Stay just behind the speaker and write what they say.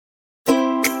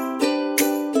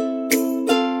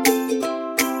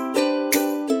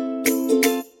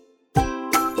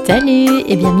Salut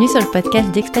et bienvenue sur le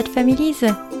podcast d'Expat Families.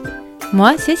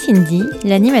 Moi, c'est Cindy,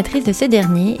 l'animatrice de ce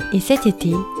dernier, et cet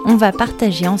été, on va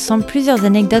partager ensemble plusieurs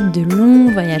anecdotes de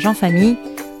longs voyages en famille,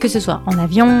 que ce soit en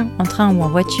avion, en train ou en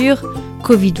voiture,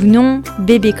 Covid ou non,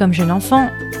 bébé comme jeune enfant,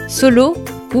 solo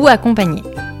ou accompagné.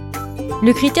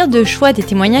 Le critère de choix des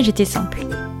témoignages était simple,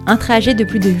 un trajet de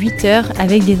plus de 8 heures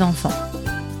avec des enfants.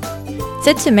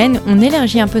 Cette semaine, on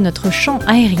élargit un peu notre champ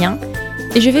aérien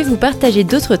et je vais vous partager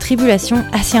d'autres tribulations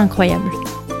assez incroyables.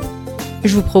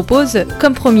 Je vous propose,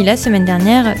 comme promis la semaine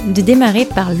dernière, de démarrer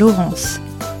par Laurence,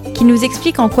 qui nous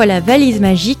explique en quoi la valise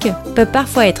magique peut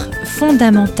parfois être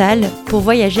fondamentale pour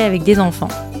voyager avec des enfants.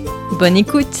 Bonne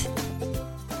écoute!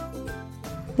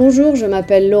 Bonjour, je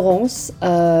m'appelle Laurence.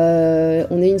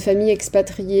 On est une famille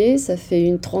expatriée, ça fait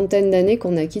une trentaine d'années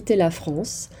qu'on a quitté la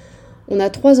France. On a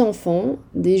 3 enfants,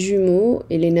 des jumeaux,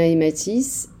 Elena et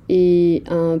Mathis, et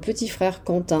un petit frère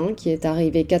Quentin qui est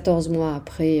arrivé 14 mois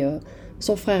après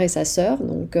son frère et sa sœur,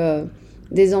 donc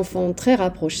des enfants très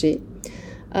rapprochés.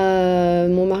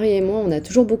 Mon mari et moi, on a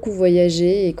toujours beaucoup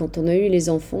voyagé et quand on a eu les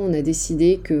enfants, on a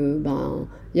décidé que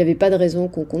il n'y avait pas de raison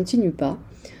qu'on continue pas.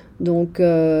 Donc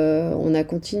on a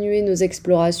continué nos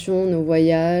explorations, nos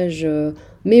voyages,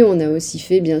 mais on a aussi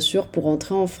fait bien sûr pour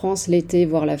rentrer en France l'été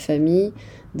voir la famille,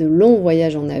 de longs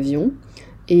voyages en avion.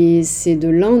 Et c'est de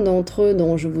l'un d'entre eux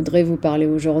dont je voudrais vous parler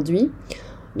aujourd'hui.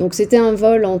 Donc c'était un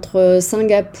vol entre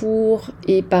Singapour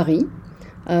et Paris.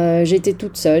 J'étais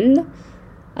toute seule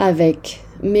avec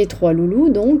mes 3 loulous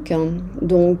donc.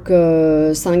 Donc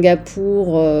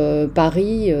Singapour,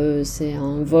 Paris, c'est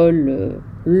un vol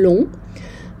long.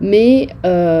 Mais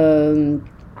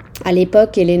à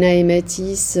l'époque, Elena et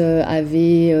Mathis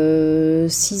avaient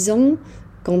 6 ans.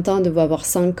 Quentin devait avoir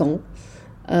 5 ans.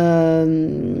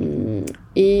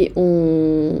 Et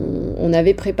on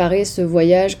avait préparé ce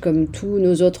voyage comme tous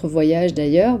nos autres voyages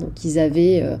d'ailleurs. Donc ils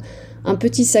avaient un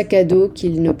petit sac à dos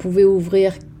qu'ils ne pouvaient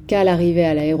ouvrir qu'à l'arrivée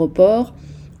à l'aéroport,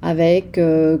 avec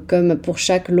comme pour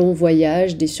chaque long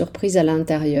voyage des surprises à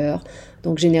l'intérieur.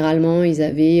 Donc généralement ils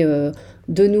avaient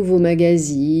 2 nouveaux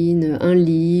magazines, un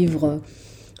livre,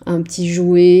 un petit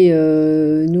jouet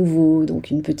nouveau, donc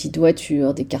une petite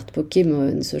voiture, des cartes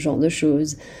Pokémon, ce genre de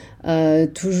choses.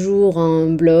 Toujours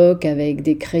un bloc avec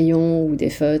des crayons ou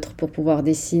des feutres pour pouvoir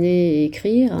dessiner et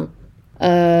écrire.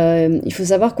 Il faut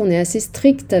savoir qu'on est assez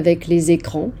strict avec les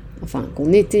écrans, enfin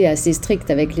qu'on était assez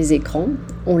strict avec les écrans.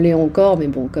 On l'est encore, mais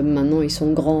bon, comme maintenant ils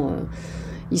sont grands,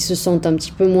 ils se sentent un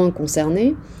petit peu moins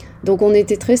concernés. Donc on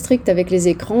était très strict avec les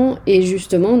écrans et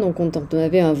justement, donc quand on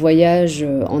avait un voyage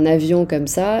en avion comme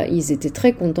ça, ils étaient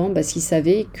très contents parce qu'ils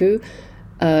savaient que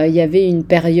il y avait une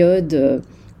période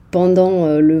pendant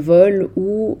le vol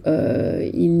où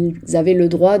ils avaient le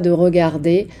droit de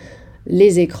regarder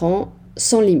les écrans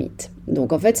sans limite.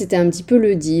 Donc en fait c'était un petit peu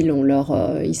le deal,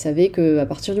 ils savaient qu'à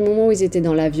partir du moment où ils étaient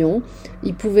dans l'avion,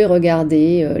 ils pouvaient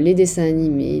regarder les dessins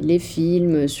animés, les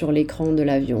films sur l'écran de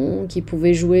l'avion, qu'ils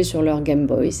pouvaient jouer sur leur Game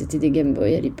Boy, c'était des Game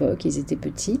Boy à l'époque, ils étaient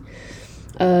petits,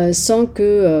 sans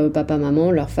que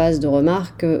papa-maman leur fasse de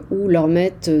remarques ou leur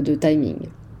mette de timing.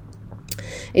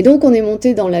 Et donc on est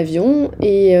monté dans l'avion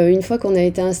et une fois qu'on a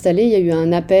été installé, il y a eu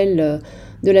un appel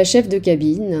de la chef de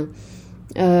cabine,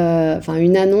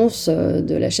 une annonce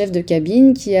de la chef de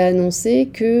cabine qui a annoncé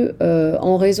que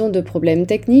en raison de problèmes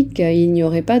techniques, il n'y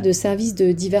aurait pas de service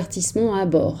de divertissement à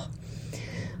bord.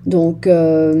 Donc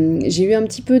j'ai mis un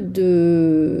petit peu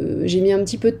de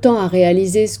temps à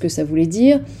réaliser ce que ça voulait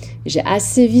dire. J'ai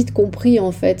assez vite compris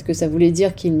en fait que ça voulait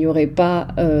dire qu'il n'y aurait pas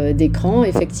d'écran.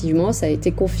 Effectivement, ça a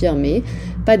été confirmé.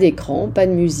 Pas d'écran, pas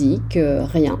de musique,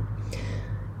 rien.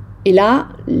 Et là,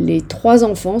 les 3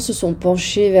 enfants se sont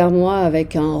penchés vers moi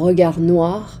avec un regard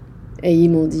noir et ils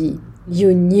m'ont dit «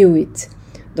 You knew it ».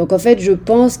 Donc en fait, je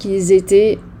pense qu'ils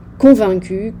étaient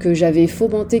convaincus que j'avais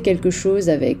fomenté quelque chose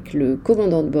avec le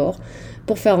commandant de bord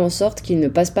pour faire en sorte qu'il ne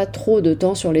passe pas trop de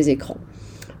temps sur les écrans.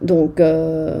 Donc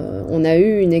on a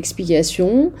eu une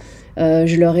explication,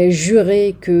 je leur ai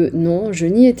juré que non, je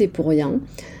n'y étais pour rien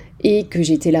et que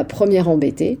j'étais la première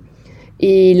embêtée.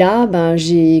 Et là,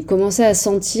 j'ai commencé à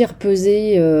sentir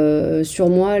peser sur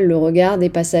moi le regard des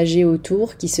passagers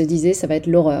autour qui se disaient ça va être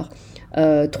l'horreur.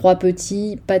 3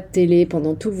 petits, pas de télé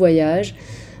pendant tout le voyage,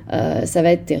 ça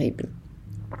va être terrible.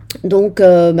 Donc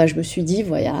je me suis dit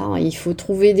voilà, il faut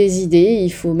trouver des idées,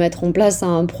 il faut mettre en place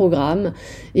un programme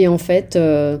et en fait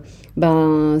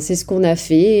c'est ce qu'on a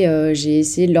fait. J'ai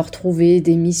essayé de leur trouver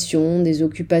des missions, des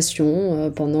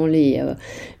occupations pendant les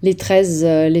 13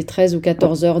 ou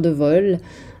 14 heures de vol.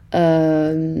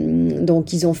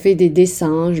 Donc ils ont fait des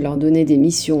dessins, je leur donnais des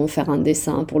missions, faire un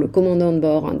dessin pour le commandant de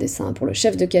bord, un dessin pour le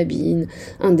chef de cabine,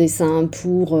 un dessin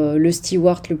pour le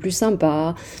steward le plus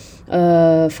sympa.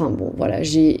 Voilà,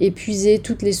 j'ai épuisé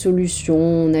toutes les solutions,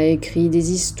 on a écrit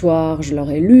des histoires, je leur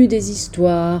ai lu des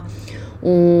histoires,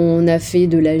 on a fait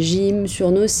de la gym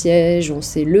sur nos sièges, on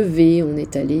s'est levé, on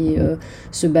est allé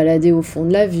se balader au fond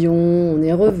de l'avion, on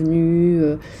est revenu...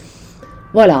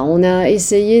 Voilà, on a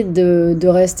essayé de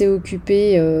rester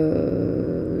occupés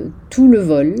tout le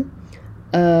vol.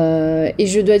 Et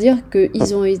je dois dire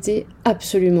qu'ils ont été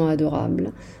absolument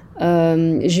adorables.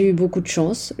 J'ai eu beaucoup de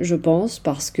chance, je pense,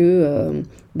 parce que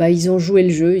ils ont joué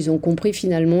le jeu, ils ont compris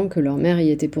finalement que leur mère y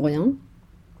était pour rien.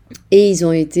 Et ils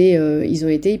ont été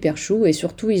hyper choux, et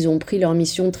surtout ils ont pris leur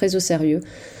mission très au sérieux.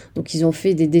 Donc ils ont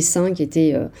fait des dessins qui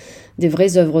étaient des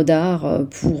vraies œuvres d'art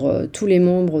pour tous les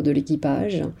membres de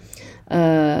l'équipage.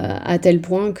 À tel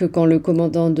point que quand le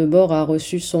commandant de bord a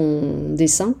reçu son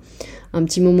dessin, un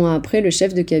petit moment après, le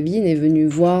chef de cabine est venu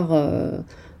voir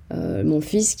mon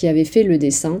fils qui avait fait le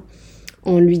dessin,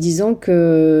 en lui disant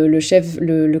que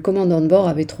le commandant de bord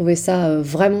avait trouvé ça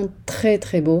vraiment très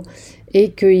très beau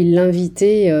et qu'il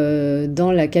l'invitait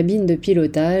dans la cabine de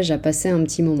pilotage à passer un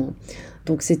petit moment.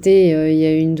 Donc c'était il y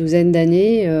a une douzaine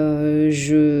d'années,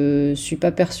 je suis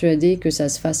pas persuadée que ça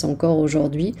se fasse encore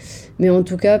aujourd'hui, mais en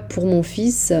tout cas pour mon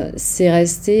fils, c'est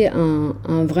resté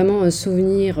vraiment un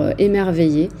souvenir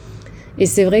émerveillé, et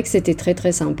c'est vrai que c'était très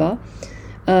très sympa.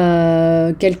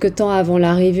 Quelque temps avant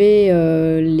l'arrivée,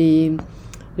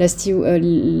 le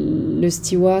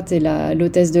steward et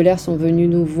l'hôtesse de l'air sont venus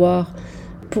nous voir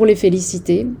pour les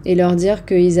féliciter et leur dire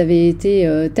qu'ils avaient été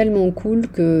tellement cool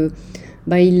que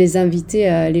il les invitait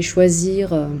à aller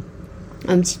choisir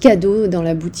un petit cadeau dans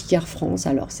la boutique Air France.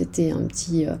 Alors c'était un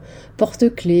petit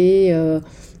porte-clés,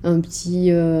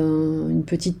 une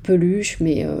petite peluche,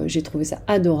 mais j'ai trouvé ça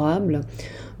adorable.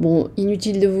 Bon,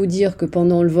 inutile de vous dire que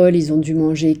pendant le vol, ils ont dû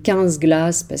manger 15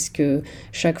 glaces parce que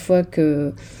chaque fois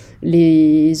que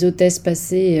les hôtesses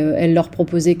passaient, elles leur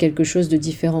proposaient quelque chose de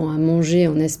différent à manger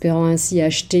en espérant ainsi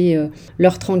acheter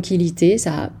leur tranquillité.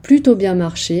 Ça a plutôt bien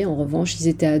marché. En revanche, ils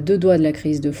étaient à 2 doigts de la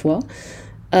crise de foie.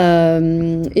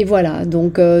 Et voilà,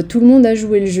 donc tout le monde a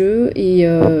joué le jeu et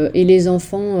les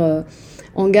enfants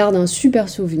en gardent un super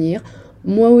souvenir.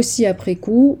 Moi aussi, après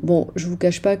coup, bon, je vous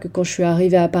cache pas que quand je suis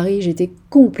arrivée à Paris, j'étais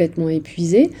complètement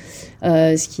épuisée,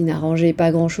 ce qui n'arrangeait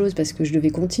pas grand-chose parce que je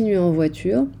devais continuer en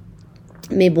voiture.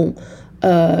 Mais bon,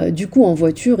 du coup, en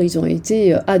voiture, ils ont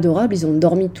été adorables, ils ont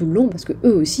dormi tout le long parce que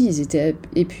eux aussi, ils étaient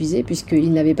épuisés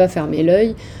puisqu'ils n'avaient pas fermé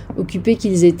l'œil, occupés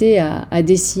qu'ils étaient à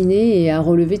dessiner et à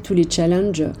relever tous les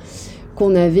challenges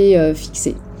qu'on avait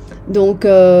fixés. Donc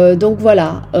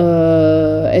voilà,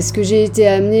 est-ce que j'ai été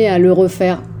amenée à le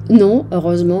refaire ? Non,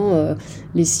 heureusement,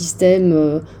 les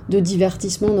systèmes de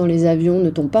divertissement dans les avions ne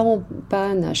tombent pas en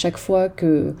panne à chaque fois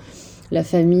que la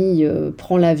famille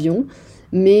prend l'avion.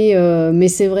 Mais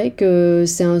c'est vrai que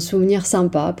c'est un souvenir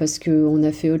sympa parce qu'on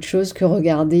a fait autre chose que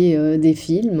regarder des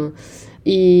films.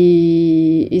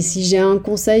 Et si j'ai un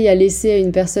conseil à laisser à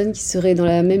une personne qui serait dans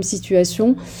la même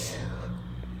situation,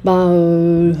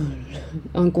 un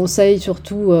conseil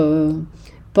surtout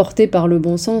porté par le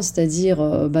bon sens,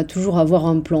 c'est-à-dire toujours avoir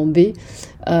un plan B.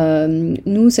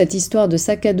 Nous, cette histoire de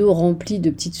sac à dos rempli de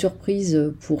petites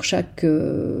surprises pour chaque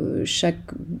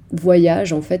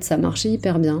voyage, en fait, ça marchait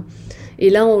hyper bien. Et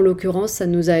là, en l'occurrence, ça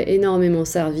nous a énormément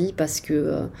servi parce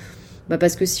que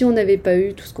si on n'avait pas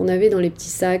eu tout ce qu'on avait dans les petits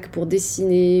sacs pour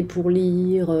dessiner, pour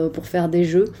lire, pour faire des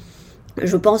jeux,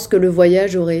 je pense que le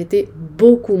voyage aurait été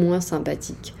beaucoup moins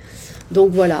sympathique. Donc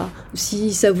voilà,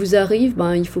 si ça vous arrive,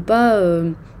 il ne faut pas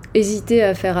hésiter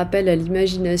à faire appel à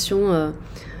l'imagination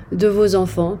de vos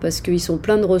enfants parce qu'ils sont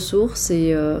pleins de ressources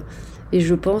et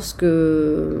je pense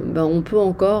que on peut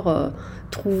encore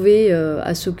trouver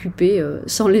à s'occuper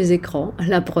sans les écrans,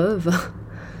 la preuve.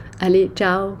 Allez,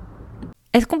 ciao.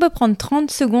 Est-ce qu'on peut prendre 30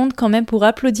 secondes quand même pour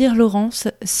applaudir Laurence,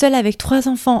 seule avec 3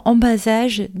 enfants en bas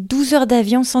âge, 12 heures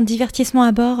d'avion sans divertissement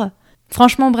à bord ?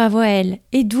 Franchement, bravo à elle.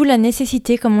 Et d'où la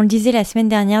nécessité, comme on le disait la semaine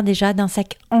dernière déjà, d'un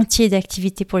sac entier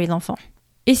d'activités pour les enfants.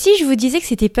 Et si je vous disais que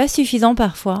c'était pas suffisant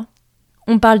parfois ?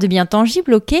 On parle de bien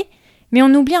tangible, ok, mais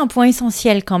on oublie un point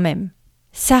essentiel quand même.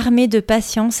 S'armer de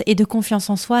patience et de confiance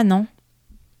en soi, non ?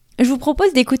 Je vous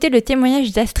propose d'écouter le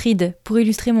témoignage d'Astrid pour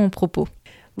illustrer mon propos.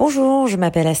 Bonjour, je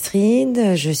m'appelle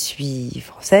Astrid, je suis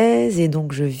française et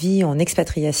donc je vis en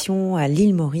expatriation à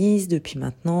l'île Maurice depuis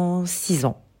maintenant 6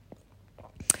 ans.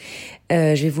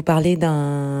 Je vais vous parler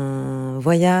d'un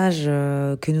voyage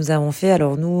que nous avons fait.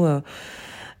 Alors nous,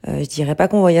 je dirais pas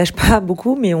qu'on voyage pas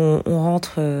beaucoup, mais on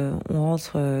rentre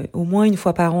au moins une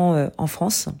fois par an en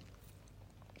France.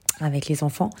 avec les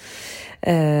enfants.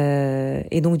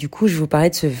 Et donc du coup, je vais vous parler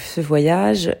de ce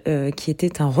voyage qui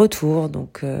était un retour,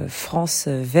 donc France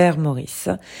vers Maurice.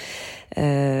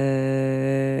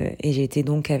 Et j'ai été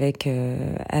donc avec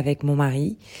mon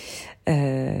mari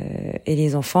et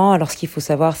les enfants. Alors ce qu'il faut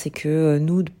savoir, c'est que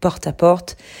nous, de porte à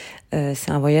porte, c'est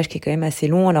un voyage qui est quand même assez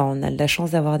long. Alors on a de la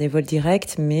chance d'avoir des vols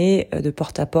directs, mais de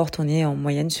porte à porte, on est en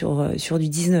moyenne sur du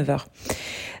 19 heures.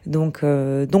 Donc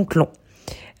long.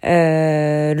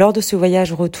 Lors de ce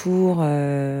voyage retour,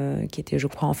 qui était je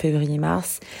crois en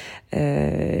février-mars,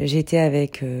 j'étais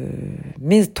avec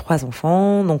mes 3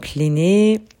 enfants, donc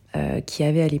l'aîné qui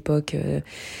avait à l'époque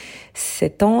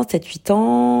 7 ans, 7-8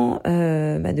 ans,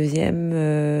 ma deuxième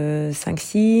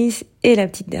 5-6 et la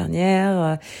petite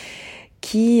dernière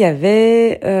qui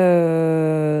avait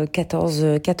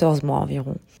 14 mois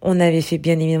environ. On avait fait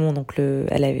bien évidemment, donc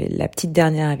la petite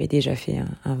dernière avait déjà fait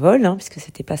un vol, puisque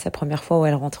c'était pas sa première fois où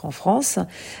elle rentrait en France,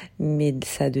 mais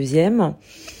sa deuxième.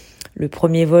 Le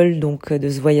premier vol donc de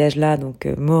ce voyage-là, donc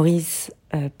Maurice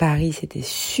Paris, s'était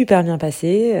super bien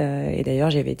passé, et d'ailleurs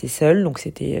j'avais été seule, donc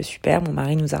c'était super. Mon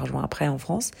mari nous a rejoints après en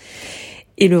France.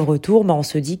 Et le retour, on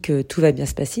se dit que tout va bien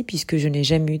se passer puisque je n'ai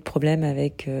jamais eu de problème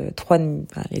avec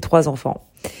les 3 enfants.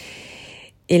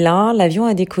 Et là, l'avion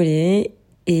a décollé.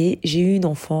 Et j'ai eu une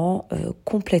enfant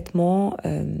complètement,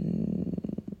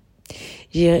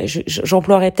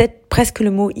 j'emploierais peut-être presque le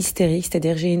mot hystérique,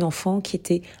 c'est-à-dire j'ai une enfant qui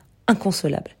était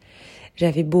inconsolable.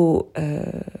 J'avais beau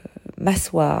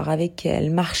m'asseoir avec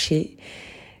elle, marcher,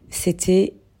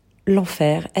 c'était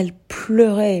l'enfer. Elle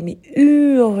pleurait, mais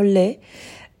hurlait.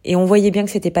 Et on voyait bien que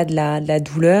c'était pas de la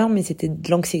douleur, mais c'était de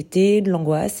l'anxiété, de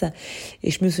l'angoisse. Et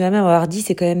je me souviens même avoir dit,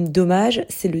 c'est quand même dommage,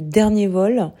 c'est le dernier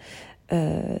vol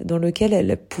dans lequel elle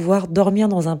va pouvoir dormir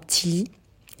dans un petit lit,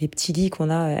 les petits lits qu'on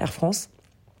a à Air France.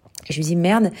 Et je me dis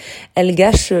merde, elle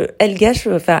gâche,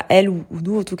 enfin elle ou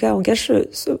nous en tout cas, on gâche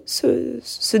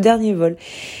ce dernier vol.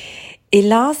 Et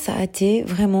là, ça a été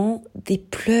vraiment des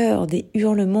pleurs, des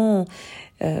hurlements,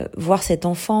 voir cet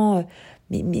enfant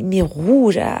mais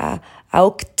rouge, à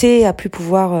octer, à plus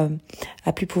pouvoir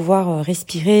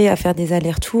respirer, à faire des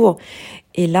allers-retours.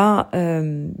 Et là,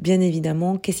 bien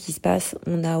évidemment, qu'est-ce qui se passe ?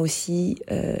 On a aussi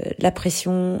la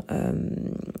pression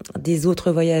des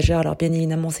autres voyageurs. Alors bien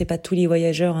évidemment, c'est pas tous les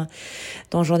voyageurs.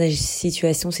 Dans ce genre de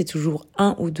situation, c'est toujours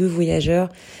 1 ou 2 voyageurs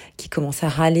qui commencent à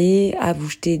râler, à vous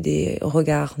jeter des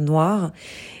regards noirs.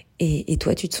 Et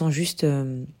toi, tu te sens juste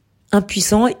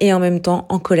impuissant et en même temps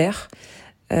en colère.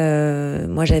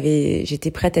 Moi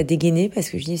j'étais prête à dégainer parce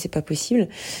que je dis c'est pas possible.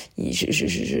 Je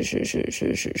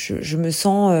me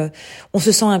sens, on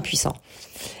se sent impuissant.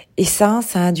 Et ça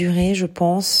a duré, je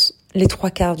pense, les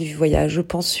 3/4 du voyage. Je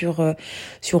pense sur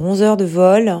 11 heures de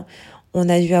vol, on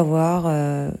a dû avoir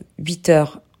 8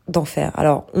 heures d'enfer.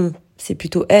 Alors c'est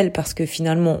plutôt elle parce que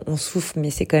finalement on souffre, mais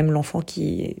c'est quand même l'enfant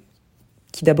qui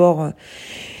d'abord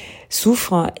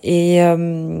souffre et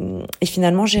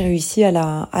finalement j'ai réussi à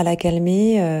la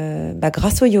calmer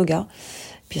grâce au yoga,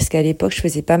 puisqu'à l'époque je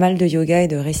faisais pas mal de yoga et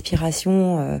de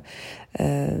respiration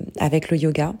avec le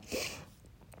yoga,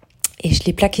 et je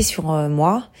l'ai plaqué sur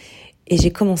moi et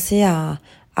j'ai commencé à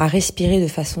respirer de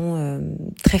façon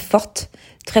très forte,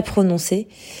 très prononcée,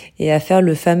 et à faire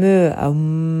le fameux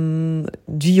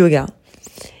du yoga.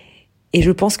 Et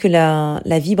je pense que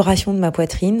la vibration de ma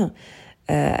poitrine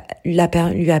lui a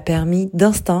permis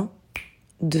d'instinct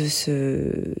de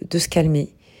se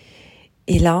calmer.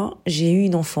 Et là, j'ai eu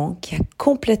une enfant qui a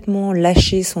complètement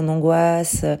lâché son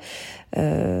angoisse,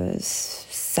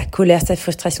 sa colère, sa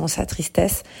frustration, sa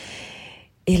tristesse.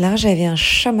 Et là, j'avais un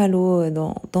chamallow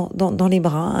dans les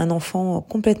bras, un enfant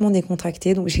complètement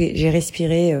décontracté. Donc j'ai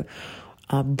respiré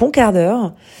un bon quart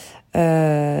d'heure. Et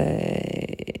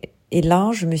là,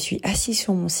 je me suis assise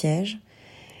sur mon siège.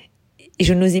 Et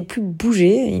je n'osais plus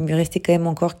bouger. Il me restait quand même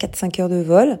encore 4-5 heures de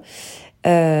vol.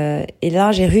 Et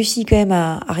là, j'ai réussi quand même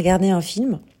à regarder un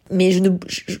film. Mais je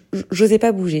n'osais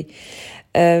pas bouger.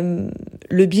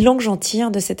 Le bilan que j'en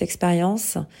tire de cette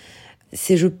expérience,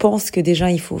 c'est, je pense que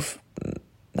déjà, il faut...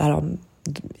 Alors,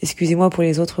 excusez-moi pour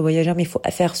les autres voyageurs, mais il faut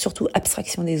faire surtout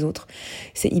abstraction des autres.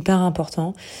 C'est hyper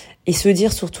important. Et se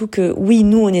dire surtout que, oui,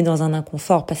 nous, on est dans un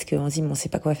inconfort parce qu'on se dit, on sait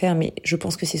pas quoi faire, mais je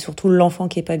pense que c'est surtout l'enfant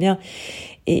qui est pas bien.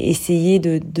 Et essayer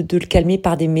de le calmer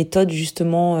par des méthodes,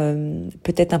 justement,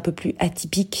 peut-être un peu plus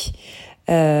atypiques,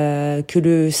 que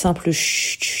le simple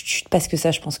chut, parce que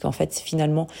ça, je pense qu'en fait,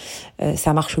 finalement,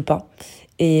 ça marche pas.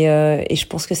 Et je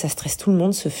pense que ça stresse tout le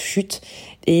monde, ce chut,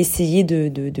 et essayer de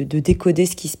décoder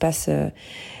ce qui se passe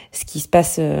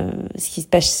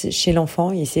chez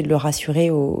l'enfant, et essayer de le rassurer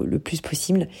le plus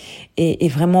possible, et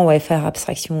vraiment faire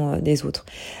abstraction des autres.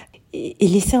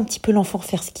 laisser un petit peu l'enfant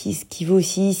faire ce qu'il veut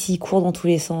aussi. S'il court dans tous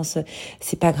les sens,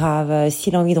 c'est pas grave.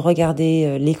 S'il a envie de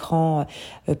regarder l'écran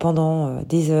pendant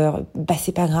des heures,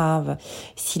 c'est pas grave.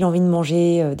 S'il a envie de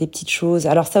manger des petites choses,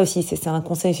 alors ça aussi, c'est un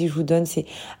conseil que je vous donne, c'est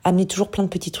amener toujours plein de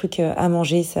petits trucs à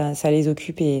manger, ça les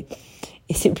occupe et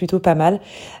c'est plutôt pas mal.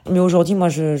 Mais aujourd'hui, moi,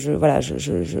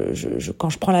 quand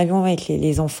je prends l'avion avec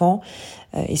les enfants,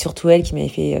 et surtout elle qui m'avait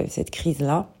fait cette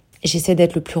crise-là, j'essaie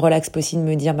d'être le plus relax possible, de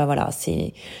me dire,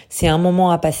 c'est un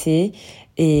moment à passer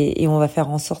et on va faire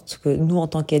en sorte que nous, en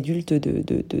tant qu'adultes,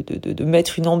 de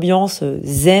mettre une ambiance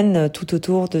zen tout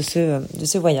autour de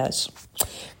ce voyage.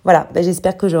 Voilà,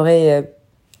 j'espère que j'aurai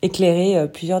éclairé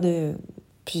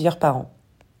plusieurs parents.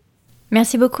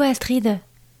 Merci beaucoup Astrid.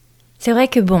 C'est vrai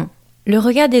que le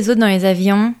regard des autres dans les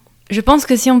avions, je pense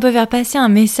que si on peut faire passer un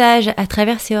message à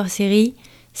travers ces hors-séries,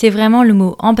 c'est vraiment le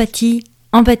mot empathie,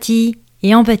 empathie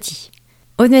et empathie.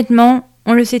 Honnêtement,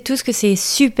 on le sait tous que c'est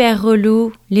super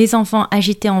relou, les enfants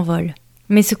agités en vol.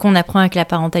 Mais ce qu'on apprend avec la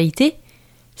parentalité,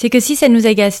 c'est que si ça nous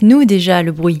agace nous déjà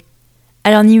le bruit,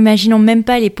 alors n'imaginons même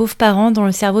pas les pauvres parents dont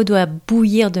le cerveau doit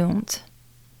bouillir de honte.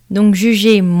 Donc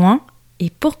jugez moins et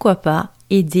pourquoi pas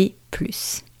aider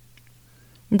plus.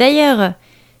 D'ailleurs,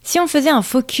 si on faisait un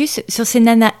focus sur ces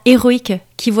nanas héroïques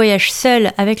qui voyagent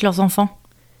seules avec leurs enfants,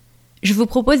 je vous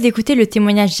propose d'écouter le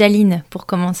témoignage d'Aline pour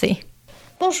commencer.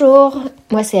 Bonjour,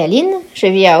 moi c'est Aline, je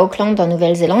vis à Auckland en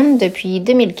Nouvelle-Zélande depuis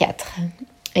 2004.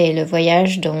 Et le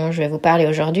voyage dont je vais vous parler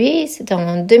aujourd'hui, c'est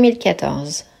en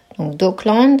 2014. Donc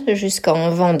d'Auckland jusqu'en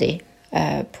Vendée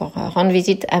pour rendre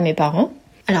visite à mes parents.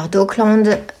 Alors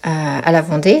d'Auckland à la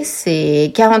Vendée,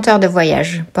 c'est 40 heures de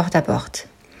voyage porte à porte.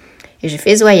 Et j'ai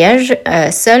fait ce voyage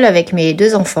seule avec mes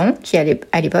 2 enfants qui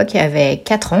à l'époque avaient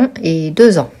 4 ans et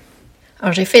 2 ans.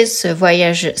 Alors j'ai fait ce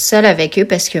voyage seule avec eux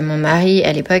parce que mon mari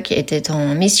à l'époque était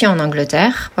en mission en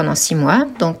Angleterre pendant 6 mois.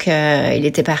 Donc il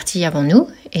était parti avant nous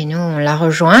et nous on l'a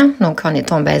rejoint donc en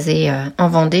étant basé en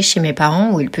Vendée chez mes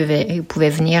parents où il pouvait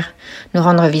venir nous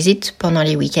rendre visite pendant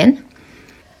les week-ends.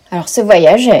 Alors ce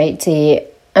voyage a été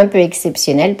un peu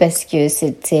exceptionnel parce que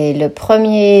c'était le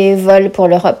premier vol pour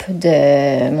l'Europe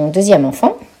de mon 2e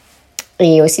enfant.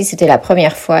 Et aussi, c'était la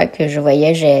première fois que je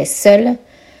voyageais seule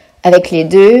avec les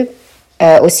 2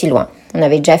 aussi loin. On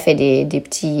avait déjà fait des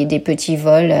petits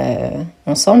vols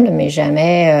ensemble, mais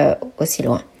jamais aussi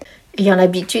loin. Ayant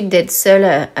l'habitude d'être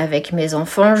seule avec mes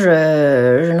enfants,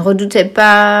 je ne redoutais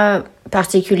pas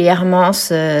particulièrement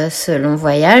ce long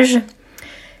voyage.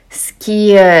 Ce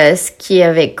qui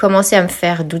avait commencé à me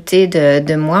faire douter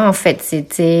de moi, en fait,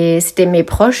 c'était mes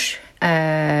proches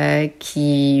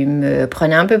qui me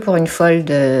prenaient un peu pour une folle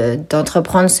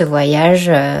d'entreprendre ce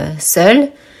voyage seule.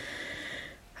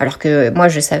 Alors que moi,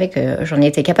 je savais que j'en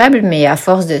étais capable, mais à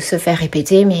force de se faire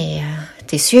répéter, mais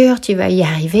t'es sûre, tu vas y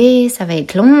arriver, ça va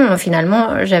être long.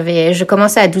 Finalement, je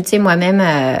commençais à douter moi-même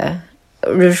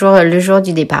le jour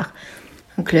du départ.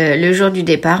 Donc le jour du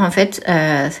départ, en fait,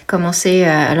 c'est commencé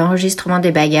à l'enregistrement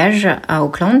des bagages à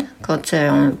Auckland. Quand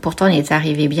pourtant on est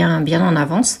arrivé bien en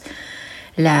avance,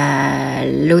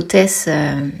 l'hôtesse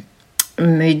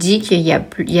me dit qu'il y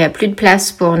a plus de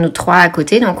place pour nous 3 à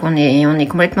côté, donc on est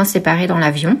complètement séparés dans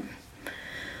l'avion.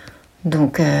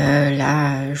 Donc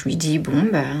là, je lui dis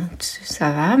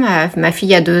ça va. Ma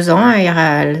fille a 2 ans,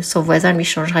 son voisin lui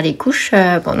changera les couches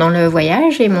pendant le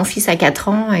voyage, et mon fils a 4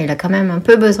 ans, il a quand même un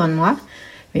peu besoin de moi.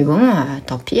 Mais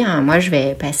tant pis, moi je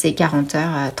vais passer 40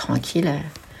 heures tranquille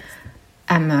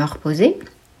à me reposer.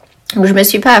 Donc je me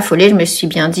suis pas affolée, je me suis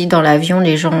bien dit dans l'avion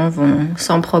les gens vont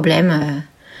sans problème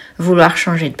vouloir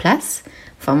changer de place.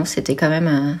 Enfin c'était quand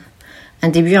même un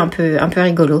début un peu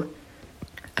rigolo.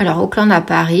 Alors Auckland à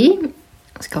Paris,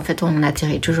 parce qu'en fait on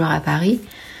atterrit toujours à Paris.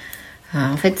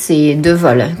 En fait, c'est 2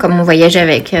 vols. Comme on voyageait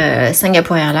avec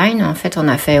Singapore Airlines, en fait, on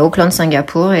a fait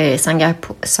Auckland-Singapour et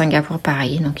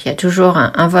Singapour-Paris. Donc, il y a toujours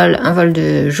un vol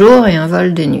de jour et un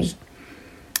vol de nuit.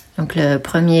 Donc, le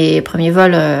premier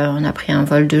vol, on a pris un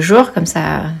vol de jour. Comme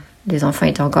ça, les enfants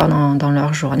étaient encore dans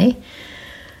leur journée.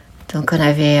 Donc,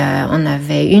 on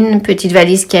avait une petite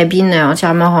valise cabine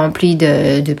entièrement remplie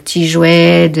de petits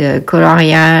jouets, de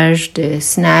coloriages, de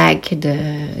snacks,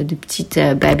 de petites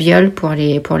babioles pour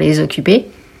les occuper.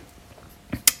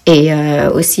 Et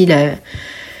aussi,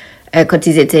 quand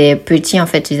ils étaient petits, en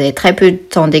fait, ils avaient très peu de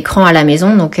temps d'écran à la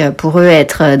maison. Donc, pour eux,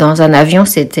 être dans un avion,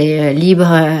 c'était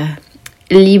libre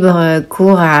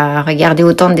cours à regarder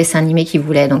autant de dessins animés qu'ils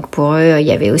voulaient. Donc, pour eux, il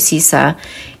y avait aussi ça.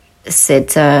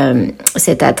 Cet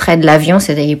attrait de l'avion,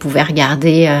 c'est qu'ils pouvaient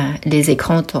regarder les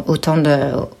écrans autant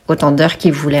d'heures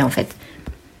qu'ils voulaient en fait.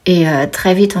 Et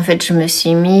très vite en fait, je me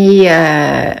suis mis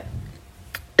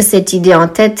cette idée en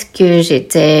tête que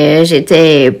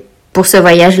j'étais pour ce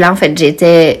voyage-là en fait,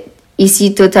 j'étais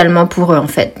ici totalement pour eux en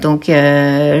fait. Donc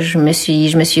je me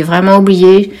suis vraiment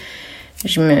oubliée.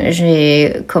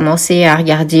 J'ai commencé à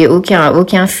regarder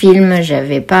aucun film.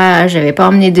 J'avais pas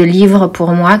emmené de livre pour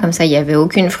moi, comme ça il y avait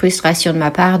aucune frustration de ma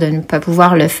part de ne pas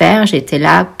pouvoir le faire. J'étais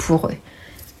là pour eux.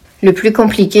 Le plus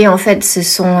compliqué en fait, ce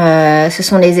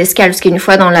sont les escales, parce qu'une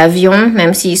fois dans l'avion,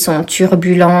 même s'ils sont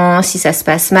turbulents, si ça se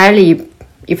passe mal, ils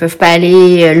peuvent pas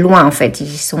aller loin en fait.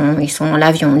 Ils sont dans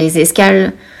l'avion. Les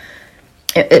escales.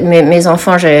 Mes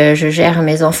enfants, je gère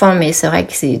mes enfants, mais c'est vrai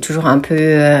que c'est toujours un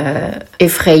peu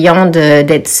effrayant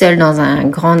d'être seul dans un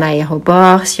grand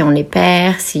aéroport, si on les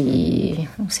perd,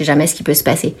 on sait jamais ce qui peut se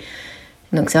passer.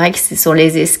 Donc c'est vrai que ce sont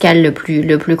les escales le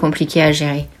plus compliqué à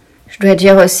gérer. Je dois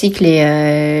dire aussi que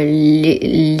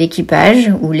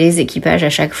l'équipage ou les équipages à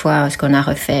chaque fois, parce on a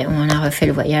refait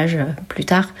le voyage plus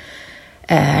tard.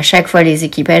 À chaque fois, les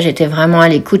équipages étaient vraiment à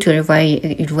l'écoute. Ils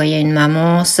voyaient une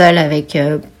maman seule avec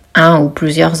un ou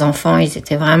plusieurs enfants. Ils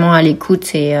étaient vraiment à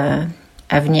l'écoute et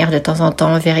à venir de temps en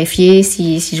temps vérifier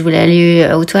si je voulais aller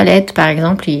aux toilettes, par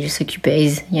exemple. Ils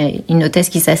s'occupaient. Il y a une hôtesse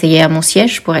qui s'asseyait à mon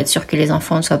siège pour être sûr que les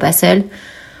enfants ne soient pas seuls.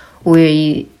 Ou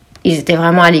ils étaient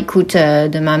vraiment à l'écoute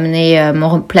de m'amener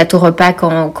mon plateau repas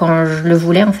quand je le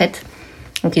voulais, en fait.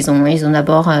 Donc ils ont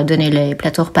d'abord donné les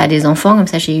plateaux repas à des enfants, comme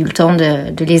ça j'ai eu le temps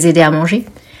de les aider à manger.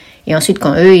 Et ensuite,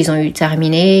 quand eux, ils ont eu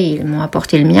terminé, ils m'ont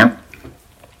apporté le mien.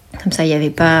 Comme ça, il n'y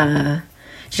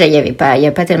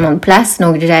a pas tellement de place.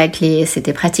 Donc déjà,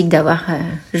 c'était pratique d'avoir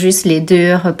juste les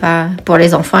 2 repas pour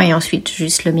les enfants et ensuite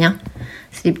juste le mien.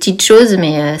 C'est des petites choses,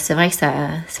 mais c'est vrai que ça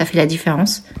fait la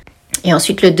différence. Et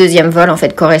ensuite, le deuxième vol, en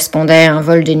fait, correspondait à un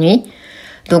vol de nuit.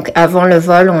 Donc avant le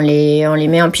vol, on les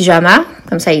met en pyjama.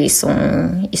 Comme ça, ils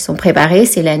sont préparés,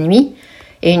 c'est la nuit.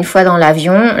 Et une fois dans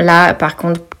l'avion, là, par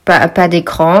contre, pas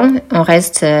d'écran. On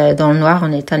reste dans le noir,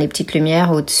 on éteint les petites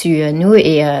lumières au-dessus nous.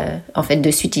 Et en fait,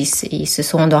 de suite, ils se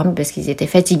sont endormis parce qu'ils étaient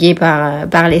fatigués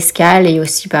par l'escale et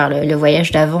aussi par le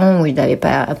voyage d'avant où ils n'avaient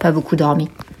pas beaucoup dormi.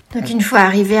 Donc une fois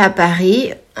arrivés à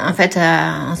Paris, en fait,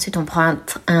 ensuite on prend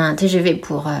un TGV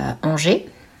pour Angers.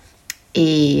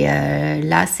 Et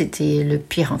là, c'était le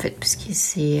pire en fait, parce qu'il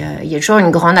y a toujours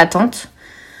une grande attente,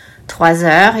 3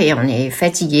 heures, et on est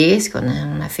fatigué, parce qu'on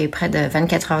a fait près de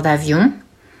 24 heures d'avion.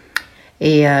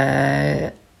 Et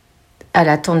à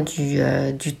l'attente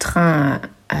du train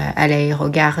à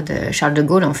l'aérogare de Charles de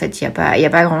Gaulle, en fait, il y a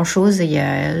pas grand-chose. Il y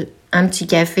a un petit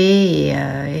café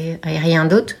et rien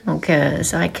d'autre. Donc,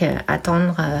 c'est vrai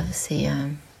qu'attendre,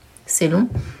 c'est long.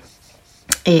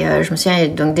 Et je me souviens,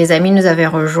 donc des amis nous avaient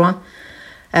rejoints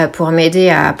pour m'aider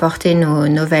à porter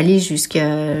nos valises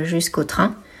jusqu'au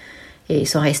train. Et ils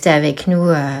sont restés avec nous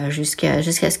jusqu'à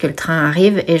ce que le train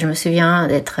arrive. Et je me souviens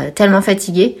d'être tellement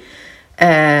fatiguée.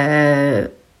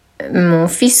 Mon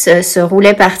fils se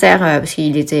roulait par terre parce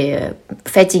qu'il était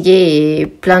fatigué et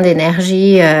plein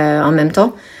d'énergie en même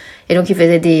temps. Et donc, il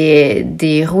faisait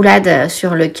des roulades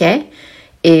sur le quai.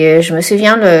 Et je me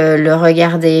souviens le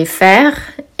regarder faire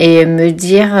et me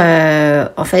dire,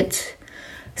 en fait,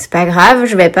 c'est pas grave,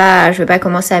 je vais pas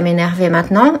commencer à m'énerver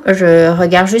maintenant. Je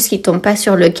regarde juste qu'il tombe pas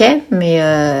sur le quai, mais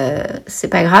c'est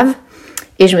pas grave.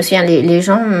 Et je me souviens, les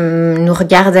gens nous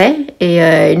regardaient et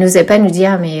ils n'osaient pas nous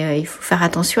dire, mais il faut faire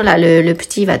attention, là, le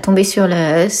petit va tomber sur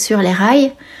les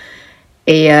rails.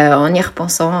 Et en y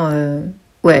repensant,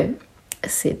 ouais,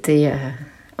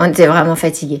 on était vraiment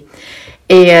fatigués.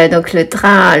 Et donc le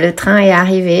train est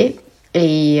arrivé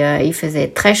et il faisait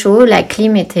très chaud, la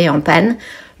clim était en panne,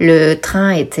 le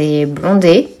train était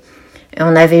bondé.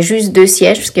 On avait juste 2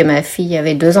 sièges parce que ma fille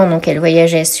avait 2 ans, donc elle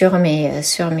voyageait sur mes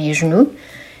genoux.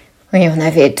 Oui, on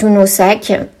avait tous nos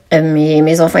sacs.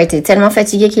 Mes enfants étaient tellement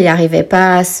fatigués qu'ils n'arrivaient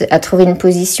pas à trouver une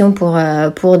position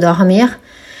pour dormir.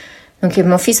 Donc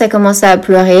mon fils a commencé à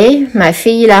pleurer, ma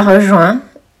fille l'a rejoint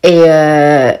et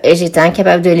j'étais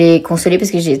incapable de les consoler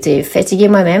parce que j'étais fatiguée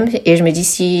moi-même. Et je me dis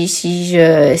si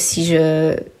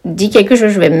je dis quelque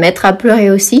chose, je vais me mettre à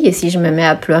pleurer aussi. Et si je me mets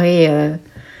à pleurer,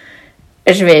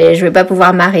 je vais pas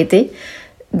pouvoir m'arrêter.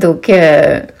 Donc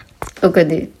je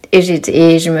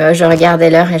regardais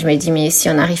l'heure et je me dis, mais si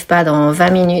on n'arrive pas dans 20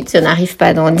 minutes, si on n'arrive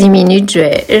pas dans 10 minutes,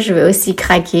 je vais aussi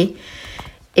craquer.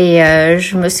 Et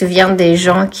je me souviens des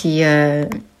gens qui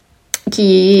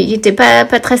étaient pas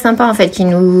très sympas, en fait, qui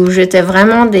nous jetaient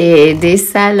vraiment des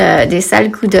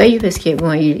sales coups d'œil, parce que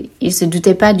bon, ils se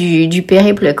doutaient pas du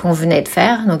périple qu'on venait de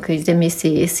faire. Donc ils disaient, mais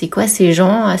c'est quoi ces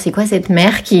gens, c'est quoi cette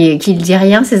mère qui dit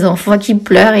rien, ces enfants qui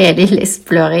pleurent et elle les laisse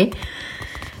pleurer.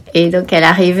 Et donc elle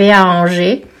arrivait à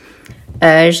Angers.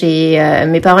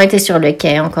 Mes parents étaient sur le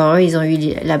quai. Encore eux, ils ont eu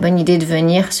la bonne idée de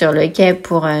venir sur le quai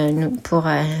pour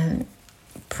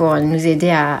nous aider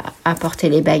à porter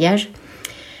les bagages.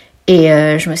 Et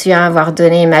je me souviens avoir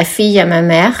donné ma fille à ma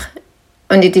mère.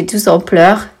 On était tous en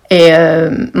pleurs. Et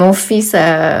mon fils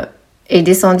a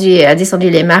descendu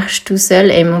les marches tout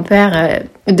seul. Et mon père,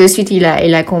 de suite, il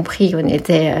a compris qu'on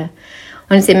était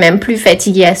même plus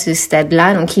fatigués à ce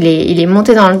stade-là. Donc, il est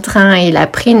monté dans le train et il a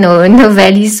pris nos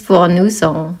valises pour nous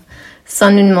sans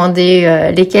nous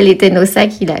demander lesquels étaient nos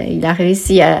sacs. Il a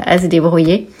réussi à se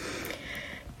débrouiller.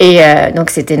 Et donc,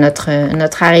 c'était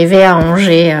notre arrivée à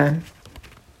Angers,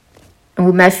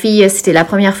 où ma fille, c'était la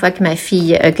première fois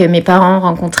que mes parents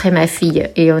rencontraient ma fille.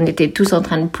 Et on était tous en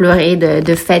train de pleurer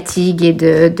de fatigue et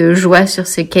de joie sur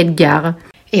ce quai de gare.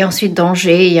 Et ensuite,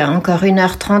 d'Angers, il y a encore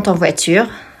 1h30 en voiture,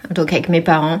 donc avec mes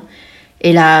parents.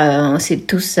 Et là, on s'est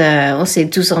tous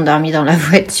endormis dans la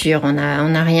voiture. On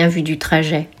n'a rien vu du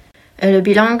trajet. Le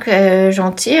bilan que j'en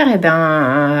tire,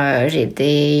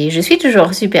 je suis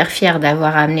toujours super fière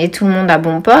d'avoir amené tout le monde à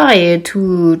bon port et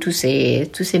tout s'est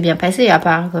bien passé, à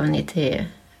part qu'on était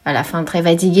à la fin très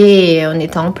fatigués et on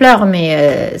était en pleurs,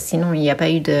 mais sinon il n'y a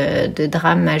pas eu de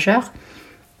drame majeur.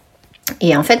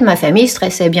 Et en fait, ma famille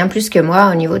stressait bien plus que moi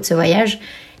au niveau de ce voyage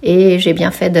et j'ai bien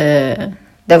fait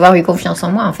d'avoir eu confiance en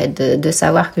moi, en fait, de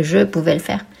savoir que je pouvais le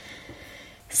faire.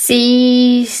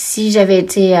 Si j'avais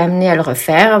été amenée à le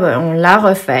refaire, on l'a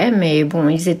refait, mais bon,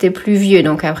 ils étaient plus vieux,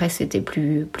 donc après c'était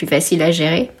plus facile à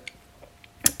gérer.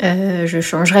 Je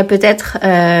changerais peut-être,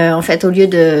 en fait, au lieu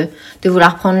de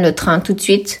vouloir prendre le train tout de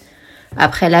suite,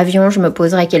 après l'avion, je me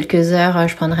poserais quelques heures,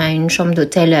 je prendrais une chambre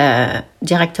d'hôtel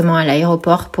directement à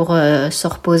l'aéroport pour se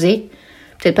reposer.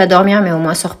 Peut-être pas dormir, mais au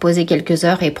moins se reposer quelques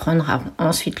heures et prendre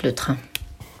ensuite le train.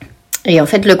 Et en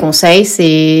fait, le conseil,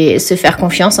 c'est se faire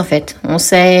confiance, en fait. On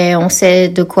sait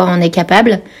de quoi on est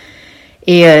capable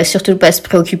et surtout pas se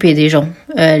préoccuper des gens.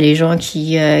 Les gens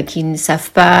qui ne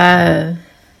savent pas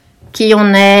qui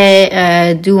on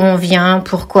est, d'où on vient,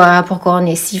 pourquoi on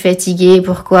est si fatigué,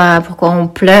 pourquoi on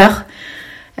pleure.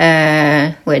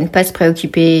 Ne pas se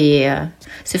préoccuper et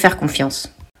se faire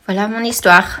confiance. Voilà mon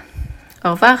histoire.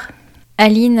 Au revoir.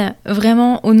 Aline,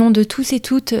 vraiment, au nom de tous et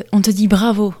toutes, on te dit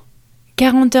bravo.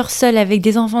 40 heures seule avec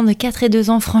des enfants de 4 et 2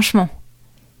 ans, franchement.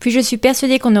 Puis je suis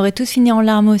persuadée qu'on aurait tous fini en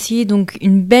larmes aussi, donc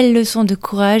une belle leçon de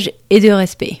courage et de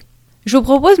respect. Je vous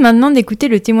propose maintenant d'écouter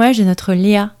le témoignage de notre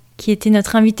Léa, qui était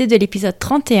notre invitée de l'épisode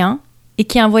 31 et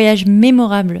qui a un voyage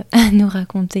mémorable à nous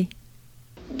raconter.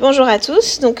 Bonjour à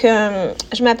tous, donc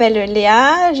je m'appelle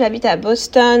Léa, j'habite à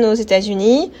Boston aux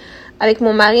États-Unis avec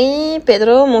mon mari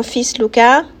Pedro, mon fils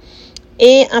Luca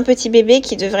et un petit bébé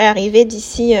qui devrait arriver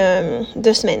d'ici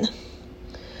 2 semaines.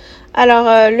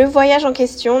 Alors le voyage en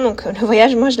question, donc ce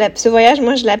voyage moi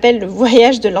je l'appelle le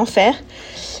voyage de l'enfer.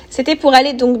 C'était pour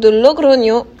aller donc de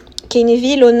Logroño, qui est une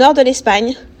ville au nord de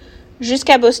l'Espagne,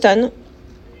 jusqu'à Boston.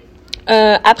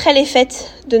 Après les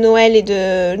fêtes de Noël et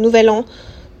de Nouvel An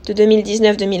de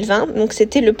 2019-2020, donc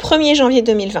c'était le 1er janvier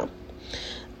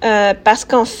 2020. Parce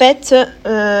qu'en fait,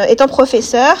 étant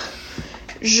professeur,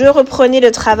 je reprenais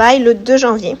le travail le 2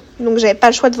 janvier. Donc j'avais pas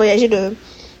le choix de voyager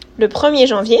le 1er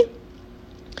janvier.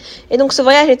 Et donc ce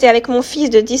voyage était avec mon fils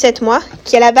de 17 mois,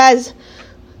 qui à la base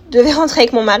devait rentrer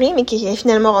avec mon mari, mais qui est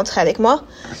finalement rentré avec moi.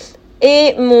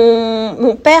 Et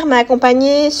mon père m'a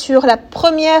accompagnée sur la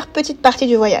première petite partie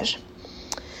du voyage.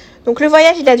 Donc le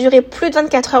voyage, il a duré plus de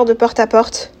 24 heures de porte à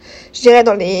porte. Je dirais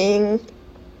dans les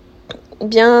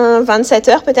bien 27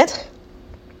 heures peut-être,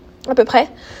 à peu près.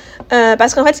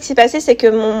 Parce qu'en fait, ce qui s'est passé, c'est que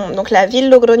donc la ville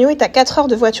Logroño est à 4 heures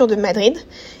de voiture de Madrid.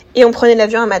 Et on prenait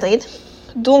l'avion à Madrid.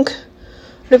 Donc,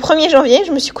 le 1er janvier,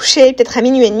 je me suis couchée peut-être à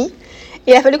minuit et demi.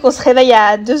 Et il a fallu qu'on se réveille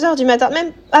à 2 heures du matin,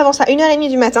 même avant ça, 1h30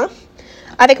 du matin,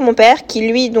 avec mon père, qui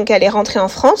lui, donc, allait rentrer en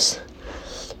France,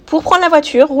 pour prendre la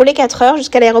voiture, rouler 4 heures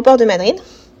jusqu'à l'aéroport de Madrid.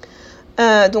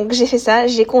 Donc, j'ai fait ça.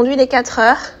 J'ai conduit les 4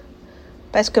 heures,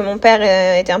 parce que mon père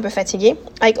était un peu fatigué,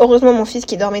 avec heureusement mon fils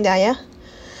qui dormait derrière.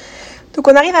 Donc,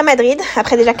 on arrive à Madrid,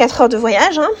 après déjà 4 heures de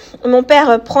voyage. Mon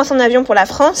père prend son avion pour la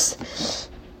France.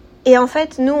 Et en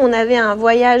fait, nous, on avait un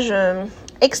voyage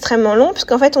extrêmement long,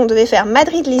 puisqu'en fait, on devait faire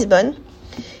Madrid-Lisbonne,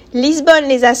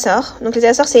 Lisbonne-les Açores. Donc, les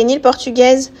Açores, c'est une île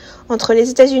portugaise entre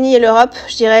les États-Unis et l'Europe.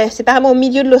 Je dirais, c'est pas vraiment au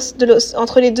milieu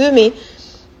entre les deux, mais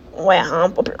ouais,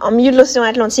 en milieu de l'océan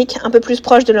Atlantique, un peu plus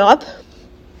proche de l'Europe.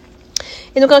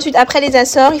 Et donc, ensuite, après les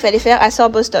Açores, il fallait faire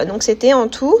Açores-Boston. Donc, c'était en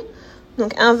tout,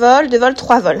 donc 1 vol, 2 vols,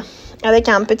 3 vols, avec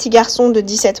un petit garçon de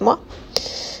 17 mois.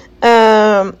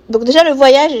 Donc déjà le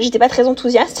voyage, j'étais pas très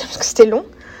enthousiaste parce que c'était long,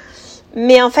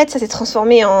 mais en fait ça s'est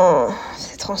transformé en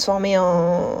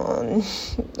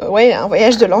un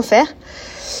voyage de l'enfer.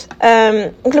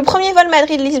 Donc le premier vol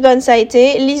Madrid-Lisbonne ça a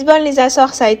été, Lisbonne-les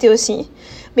Açores ça a été aussi,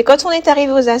 mais quand on est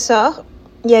arrivé aux Açores,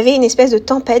 il y avait une espèce de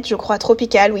tempête, je crois,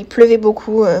 tropicale, où il pleuvait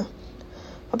beaucoup.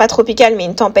 pas tropical, mais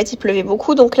une tempête, il pleuvait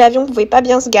beaucoup, donc l'avion pouvait pas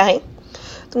bien se garer.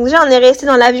 Donc déjà, on est resté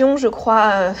dans l'avion, je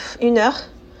crois, 1 heure.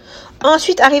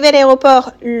 Ensuite, arrivé à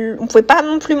l'aéroport, on pouvait pas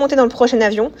non plus monter dans le prochain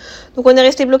avion. Donc on est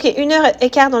resté bloqué 1 heure et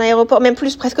quart dans l'aéroport, même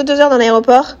plus, presque 2 heures dans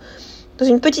l'aéroport, dans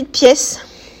une petite pièce,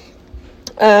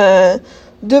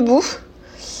 debout.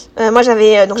 Moi,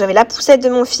 j'avais la poussette de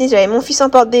mon fils, j'avais mon fils en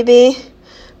porte-bébé,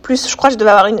 plus, je crois que je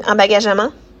devais avoir un bagage à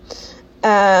main.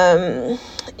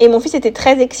 Et mon fils était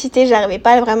très excité, j'arrivais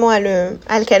pas vraiment à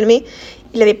le calmer.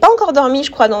 Il n'avait pas encore dormi,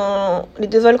 je crois, dans les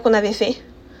 2 vols qu'on avait fait.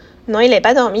 Non, il n'avait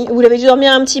pas dormi. Ou il avait dû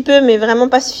dormir un petit peu, mais vraiment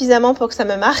pas suffisamment pour que ça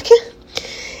me marque.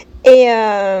 Et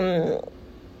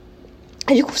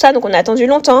du coup, donc on a attendu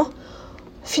longtemps.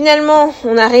 Finalement,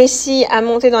 on a réussi à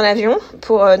monter dans l'avion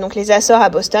pour donc les Açores à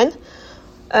Boston.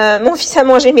 Mon fils a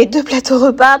mangé mes 2 plateaux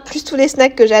repas, plus tous les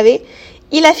snacks que j'avais.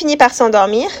 Il a fini par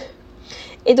s'endormir.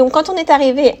 Et donc, quand on est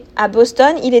arrivé à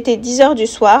Boston, il était 10h du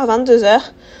soir, 22h.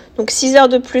 Donc, 6 heures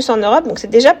de plus en Europe. Donc, c'est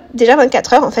déjà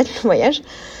 24 heures, en fait, le voyage.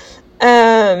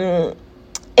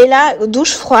 Et là,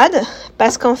 douche froide,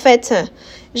 parce qu'en fait,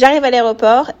 j'arrive à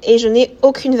l'aéroport et je n'ai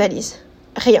aucune valise.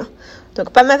 Rien. Donc,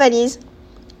 pas ma valise,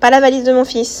 pas la valise de mon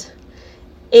fils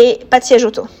et pas de siège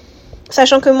auto.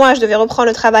 Sachant que moi, je devais reprendre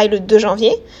le travail le 2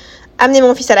 janvier, amener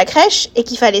mon fils à la crèche et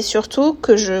qu'il fallait surtout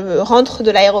que je rentre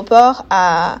de l'aéroport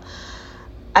à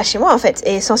chez moi, en fait.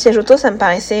 Et sans siège auto, ça me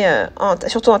paraissait,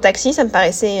 surtout en taxi, ça me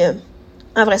paraissait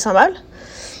invraisemblable.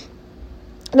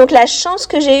 Donc la chance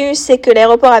que j'ai eue, c'est que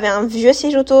l'aéroport avait un vieux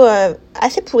siège auto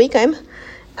assez pourri quand même.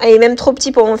 Et même trop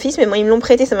petit pour mon fils, mais bon, ils me l'ont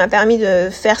prêté, ça m'a permis de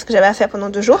faire ce que j'avais à faire pendant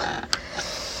 2 jours.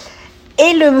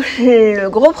 Et le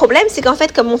gros problème, c'est qu'en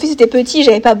fait, comme mon fils était petit,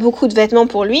 j'avais pas beaucoup de vêtements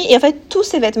pour lui. Et en fait, tous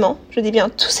ses vêtements, je dis bien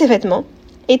tous ses vêtements,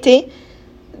 étaient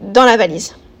dans la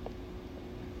valise.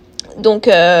 Donc,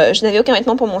 je n'avais aucun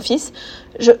vêtement pour mon fils.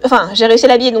 J'ai réussi à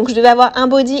l'habiller, donc je devais avoir un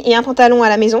body et un pantalon à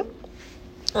la maison.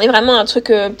 Et vraiment un truc,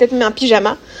 peut-être même un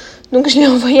pyjama. Donc, je l'ai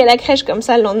envoyé à la crèche comme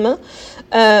ça le lendemain.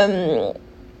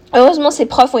 Heureusement, ses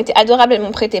profs ont été adorables, elles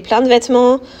m'ont prêté plein de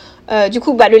vêtements. Du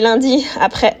coup, le lundi,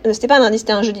 après, c'était pas un lundi,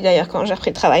 c'était un jeudi d'ailleurs quand j'ai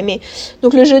repris le travail. Mais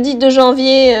donc le jeudi 2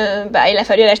 janvier, il a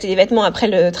fallu aller acheter des vêtements après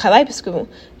le travail parce que bon,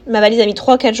 ma valise a mis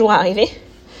 3-4 jours à arriver.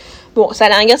 Bon, ça à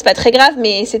la rigueur, c'est pas très grave,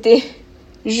 mais c'était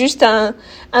juste un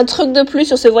truc de plus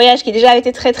sur ce voyage qui déjà avait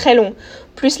été très très long,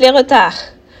 plus les retards.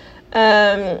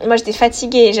 Moi, j'étais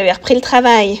fatiguée, j'avais repris le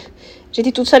travail.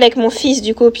 J'étais toute seule avec mon fils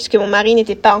du coup, puisque mon mari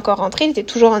n'était pas encore rentré, il était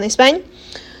toujours en Espagne.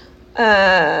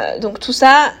 Donc tout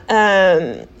ça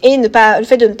et le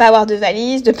fait de ne pas avoir de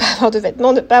valise, de ne pas avoir de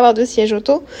vêtements, de ne pas avoir de siège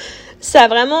auto, ça a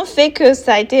vraiment fait que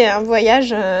ça a été un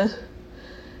voyage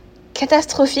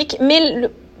catastrophique. Mais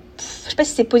je sais pas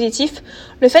si c'est positif,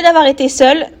 le fait d'avoir été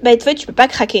seule, en fait tu peux pas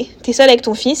craquer. T'es seule avec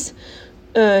ton fils,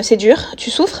 c'est dur, tu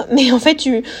souffres, mais en fait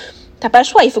t'as pas le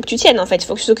choix, il faut que tu tiennes en fait, il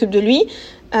faut que tu t'occupes de lui,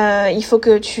 il faut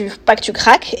que pas que tu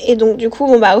craques. Et donc du coup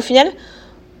au final,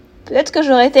 peut-être que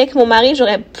j'aurais été avec mon mari, je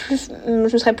me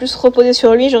serais plus reposée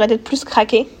sur lui, j'aurais peut-être plus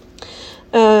craqué.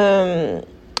 Le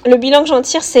bilan que j'en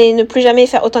tire, c'est ne plus jamais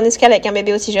faire autant d'escales avec un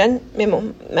bébé aussi jeune. Mais bon,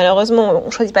 malheureusement,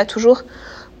 on choisit pas toujours.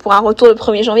 Pour un retour le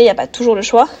 1er janvier, il n'y a pas toujours le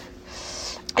choix.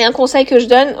 Et un conseil que je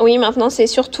donne, oui, maintenant, c'est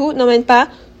surtout, n'emmène pas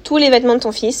tous les vêtements de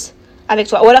ton fils avec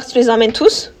toi. Ou alors, si tu les emmènes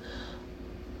tous,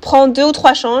 prends 2 ou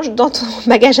 3 changes dans ton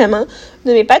bagage à main.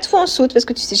 Ne mets pas tout en soute parce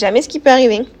que tu sais jamais ce qui peut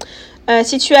arriver.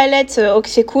 Si tu allaites,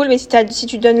 c'est cool, mais si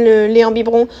tu donnes le lait en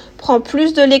biberon, prends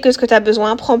plus de lait que ce que tu as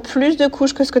besoin, prends plus de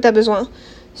couches que ce que tu as besoin.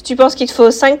 Si tu penses qu'il te faut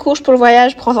 5 couches pour le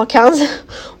voyage, prends-en 15,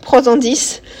 prends-en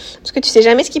 10, parce que tu sais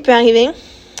jamais ce qui peut arriver.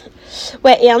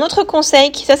 Ouais, et un autre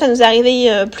conseil, ça nous est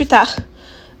arrivé plus tard,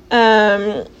 mais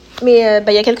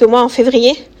il y a quelques mois, en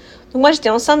février. Donc moi, j'étais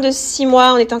enceinte de 6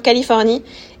 mois, on était en Californie,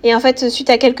 et en fait, suite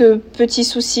à quelques petits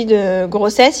soucis de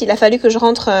grossesse, il a fallu que je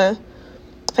rentre...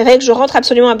 Il fallait que je rentre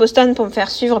absolument à Boston pour me faire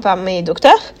suivre par mes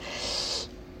docteurs.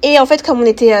 Et en fait, comme on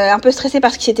était un peu stressés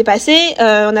par ce qui s'était passé,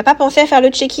 on n'a pas pensé à faire le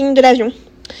check-in de l'avion.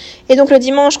 Et donc le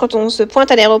dimanche, quand on se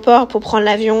pointe à l'aéroport pour prendre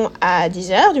l'avion à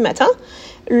 10h du matin,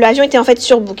 l'avion était en fait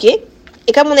surbooké.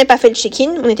 Et comme on n'a pas fait le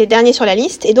check-in, on était dernier sur la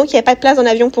liste, et donc il n'y avait pas de place dans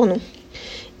l'avion pour nous.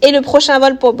 Et le prochain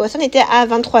vol pour Boston était à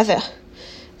 23h.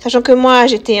 Sachant que moi,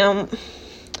 j'étais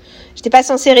pas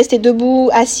censée rester debout,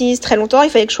 assise très longtemps, il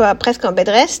fallait que je sois presque en bed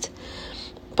rest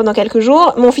pendant quelques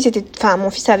jours. Mon fils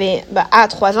avait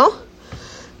 3 ans,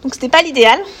 donc c'était pas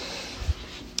l'idéal.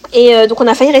 Et donc on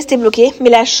a failli rester bloqué. Mais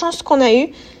la chance qu'on a eue,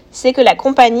 c'est que la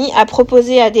compagnie a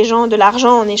proposé à des gens de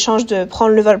l'argent en échange de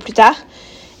prendre le vol plus tard.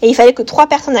 Et il fallait que 3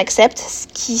 personnes acceptent, ce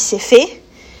qui s'est fait.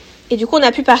 Et du coup on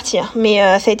a pu partir. Mais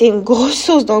ça a été une grosse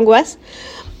source d'angoisse.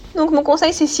 Donc mon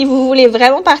conseil, c'est si vous voulez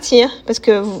vraiment partir, parce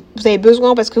que vous avez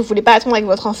besoin, parce que vous voulez pas attendre avec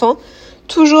votre enfant,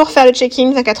 toujours faire le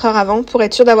check-in 24 heures avant pour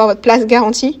être sûr d'avoir votre place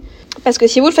garantie. Parce que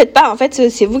si vous le faites pas, en fait,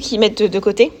 c'est vous qui mettez de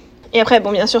côté. Et après,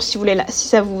 bon, bien sûr, si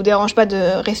ça vous dérange pas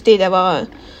de rester et d'avoir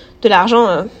de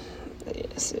l'argent,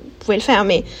 vous pouvez le faire.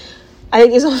 Mais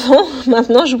avec des enfants,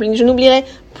 maintenant, je n'oublierai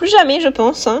plus jamais, je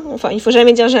pense. Enfin, il faut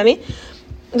jamais dire jamais,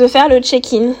 de faire le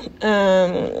check-in.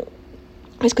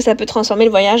 Parce que ça peut transformer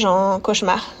le voyage en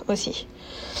cauchemar aussi.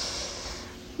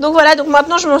 Donc voilà, donc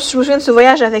maintenant je me souviens de ce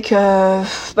voyage avec...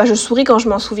 je souris quand je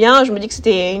m'en souviens, je me dis que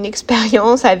c'était une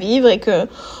expérience à vivre et que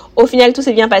au final tout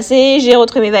s'est bien passé, j'ai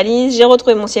retrouvé mes valises, j'ai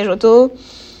retrouvé mon siège auto,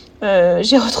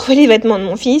 j'ai retrouvé les vêtements de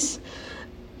mon fils,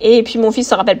 et puis mon fils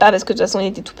s'en rappelle pas parce que de toute façon il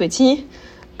était tout petit.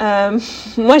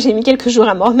 Moi j'ai mis quelques jours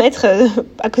à m'en remettre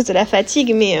à cause de la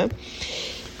fatigue, mais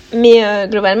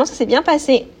globalement ça s'est bien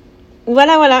passé.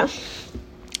 Voilà,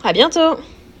 à bientôt.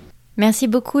 Merci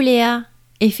beaucoup Léa.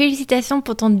 Et félicitations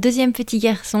pour ton deuxième petit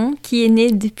garçon qui est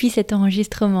né depuis cet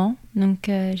enregistrement. Donc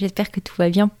j'espère que tout va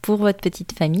bien pour votre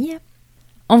petite famille.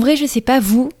 En vrai, je sais pas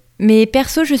vous, mais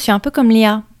perso, je suis un peu comme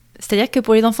Léa. C'est-à-dire que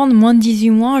pour les enfants de moins de 18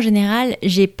 mois, en général,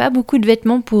 j'ai pas beaucoup de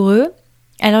vêtements pour eux.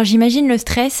 Alors j'imagine le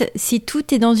stress si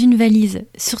tout est dans une valise,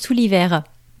 surtout l'hiver.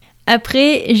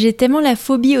 Après, j'ai tellement la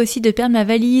phobie aussi de perdre ma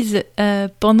valise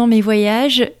pendant mes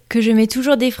voyages que je mets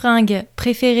toujours des fringues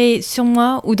préférées sur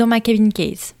moi ou dans ma cabin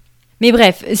case. Mais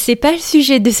bref, c'est pas le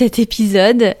sujet de cet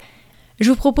épisode. Je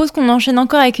vous propose qu'on enchaîne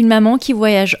encore avec une maman qui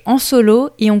voyage en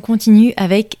solo et on continue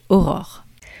avec Aurore.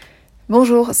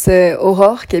 Bonjour, c'est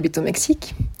Aurore qui habite au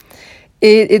Mexique.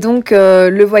 Et donc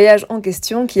le voyage en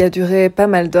question qui a duré pas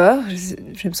mal d'heures, je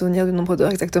vais me souvenir du nombre d'heures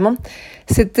exactement,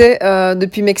 c'était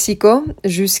depuis Mexico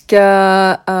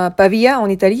jusqu'à Pavia en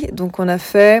Italie. Donc on a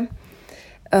fait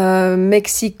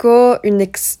Mexico, une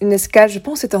escale, je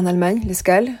pense que c'était en Allemagne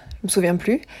l'escale, je me souviens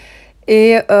plus.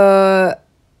 Et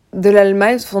de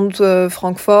l'Allemagne, sans doute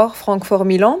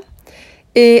Francfort-Milan.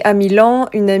 Et à Milan,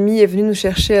 une amie est venue nous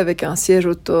chercher avec un siège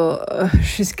auto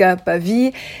jusqu'à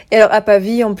Pavie. Et alors à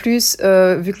Pavie, en plus,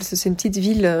 vu que c'est une petite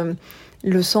ville,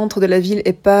 le centre de la ville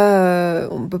est pas...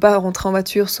 on ne peut pas rentrer en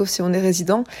voiture sauf si on est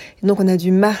résident. Et donc on a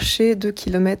dû marcher 2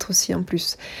 kilomètres aussi en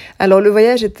plus. Alors le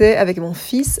voyage était avec mon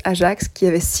fils, Ajax, qui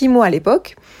avait 6 mois à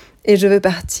l'époque. Et je vais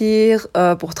partir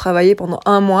pour travailler pendant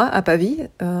 1 mois à Pavie.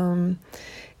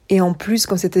 Et en plus,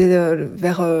 quand c'était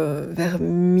vers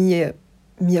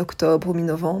mi-octobre ou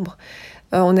mi-novembre,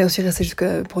 on est aussi resté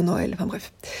pour Noël. Enfin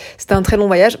bref, c'était un très long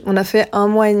voyage. On a fait 1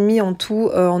 mois et demi en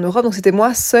tout en Europe. Donc c'était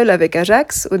moi seule avec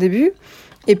Ajax au début.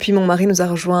 Et puis mon mari nous a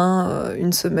rejoints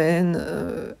 1 semaine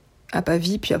à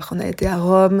Pavie. Puis après on a été à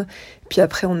Rome. Puis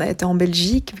après on a été en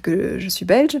Belgique, vu que je suis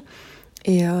belge.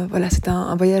 Et voilà, c'était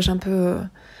un voyage un peu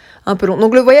long.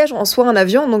 Donc le voyage en soi en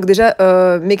avion, donc déjà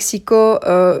Mexico,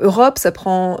 Europe, ça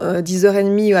prend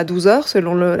 10h30 à 12h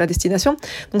selon la destination.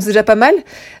 Donc c'est déjà pas mal.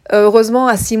 Heureusement,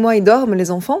 à 6 mois, ils dorment, les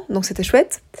enfants, donc c'était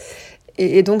chouette.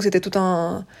 Et donc c'était toute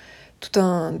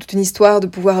une histoire de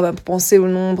pouvoir penser au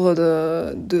nombre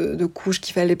de couches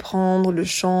qu'il fallait prendre, le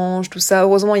change, tout ça.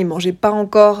 Heureusement, il mangeait pas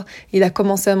encore. Il a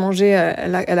commencé à manger à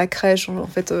la crèche, en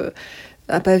fait...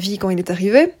 à Pavie quand il est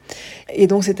arrivé. Et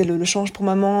donc c'était le change pour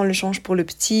maman, le change pour le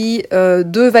petit,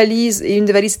 2 valises, et une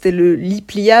des valises c'était le lit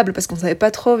pliable parce qu'on savait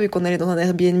pas trop, vu qu'on allait dans un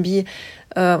Airbnb,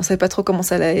 on savait pas trop comment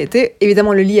ça allait être.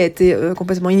 Évidemment le lit a été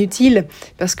complètement inutile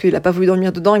parce qu'il a pas voulu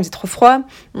dormir dedans, il faisait trop froid,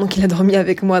 donc il a dormi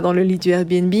avec moi dans le lit du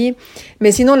Airbnb.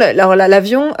 Mais sinon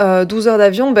l'avion, 12 heures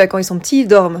d'avion, quand ils sont petits ils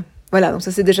dorment. Voilà, donc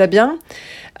ça c'est déjà bien.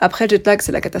 Après le jet lag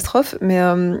c'est la catastrophe, mais...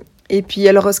 Et puis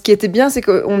alors ce qui était bien, c'est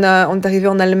qu'on est arrivé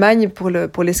en Allemagne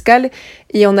pour l'escale,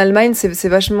 et en Allemagne c'est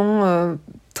vachement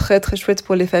très très chouette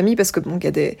pour les familles parce que bon il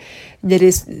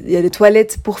y a des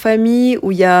toilettes pour famille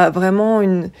où il y a vraiment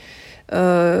une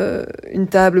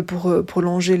table pour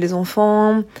longer les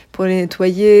enfants, pour les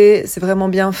nettoyer, c'est vraiment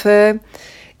bien fait.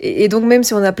 Et donc même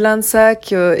si on a plein de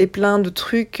sacs et plein de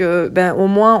trucs, au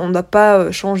moins on n'a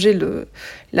pas changé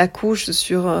la couche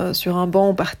sur un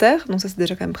banc ou par terre, donc ça c'est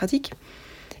déjà quand même pratique.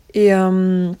 Et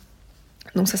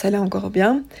donc ça allait encore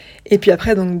bien. Et puis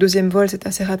après, donc deuxième vol, c'était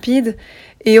assez rapide.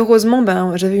 Et heureusement,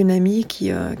 j'avais une amie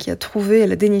qui a trouvé,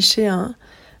 elle a déniché un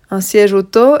siège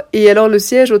auto. Et alors le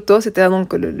siège auto, c'était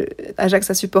donc Ajax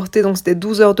a supporté, donc c'était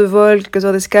 12 heures de vol, quelques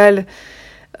heures d'escale,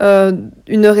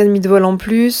 1h30 de vol en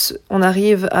plus. On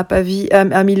arrive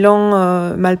à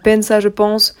Milan, Malpensa, je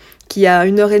pense, qui a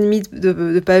 1h30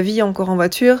 de Pavie encore en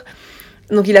voiture.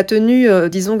 Donc il a tenu,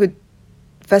 disons que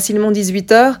facilement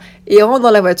 18 heures, et il rentre dans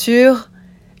la voiture,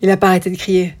 il n'a pas arrêté de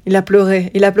crier, il a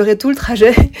pleuré tout le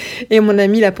trajet, et mon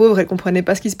amie, la pauvre, elle comprenait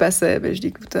pas ce qui se passait. Je dis,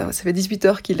 écoute, ça fait 18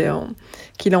 heures qu'il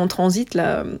est en transit,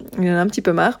 là, il en a un petit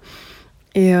peu marre.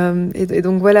 Et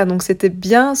donc voilà, donc c'était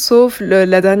bien, sauf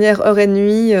la dernière heure et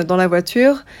demie dans la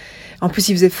voiture. En plus,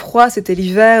 il faisait froid, c'était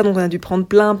l'hiver, donc on a dû prendre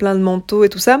plein de manteaux et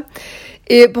tout ça.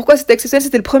 Et pourquoi c'était exceptionnel ?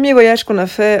 C'était le premier voyage qu'on a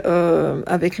fait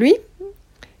avec lui,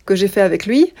 que j'ai fait avec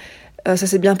lui. Ça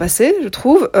s'est bien passé, je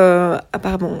trouve.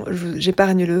 Apparemment,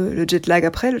 j'épargne le jet lag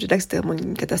après. Le jet lag, c'était vraiment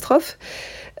une catastrophe.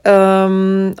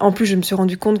 En plus, je me suis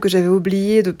rendu compte que j'avais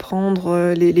oublié de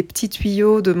prendre les petits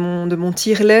tuyaux de mon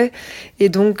tire-lait. Et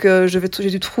donc, j'ai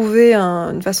dû trouver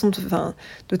une façon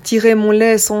de tirer mon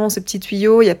lait sans ces petits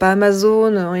tuyaux. Il n'y a pas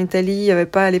Amazon en Italie, il n'y avait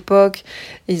pas à l'époque.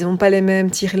 Ils n'ont pas les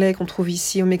mêmes tire-lait qu'on trouve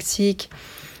ici au Mexique.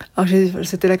 Alors,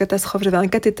 c'était la catastrophe. J'avais un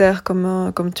cathéter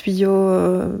comme tuyau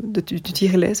du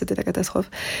tire-lait. C'était la catastrophe.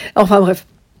 Enfin, bref.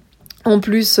 En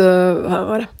plus,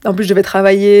 voilà. En plus, je devais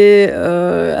travailler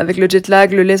avec le jet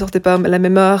lag. Le lait sortait pas à la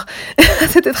même heure.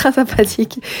 C'était très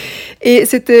sympathique. Et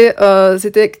c'était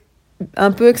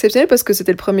un peu exceptionnel parce que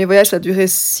c'était le premier voyage. Ça a duré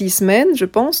 6 semaines, je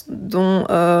pense, dont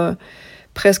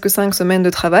presque 5 semaines de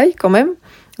travail quand même.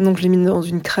 Donc, je l'ai mis dans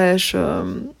une crèche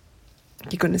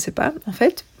qu'ils connaissaient pas, en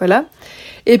fait. Voilà.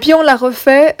 Et puis, on l'a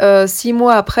refait 6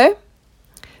 mois après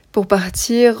pour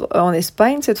partir en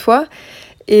Espagne cette fois.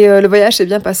 Et le voyage s'est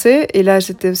bien passé. Et là,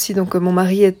 j'étais aussi, donc mon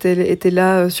mari était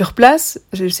là sur place.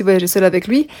 J'ai aussi voyagé seule avec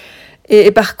lui.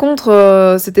 Et par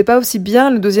contre, c'était pas aussi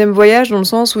bien le deuxième voyage dans le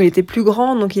sens où il était plus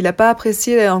grand, donc il n'a pas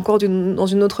apprécié encore dans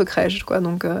une autre crèche, quoi.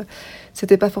 Donc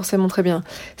c'était pas forcément très bien.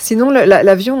 Sinon,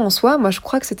 l'avion en soi, moi, je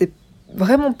crois que c'était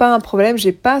vraiment pas un problème.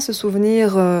 J'ai pas ce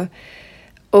souvenir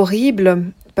horrible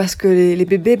parce que les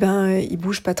bébés, ils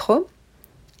bougent pas trop,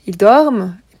 ils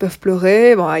dorment. Peuvent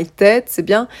pleurer, bon, ils têtent, c'est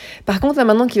bien. Par contre, là,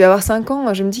 maintenant qu'il va avoir 5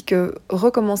 ans, je me dis que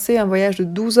recommencer un voyage de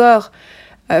 12 heures,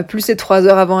 plus les 3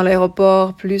 heures avant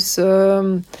l'aéroport, plus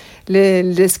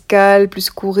l'escale, plus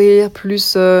courir,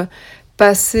 plus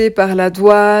passer par la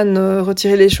douane,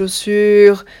 retirer les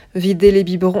chaussures, vider les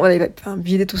biberons,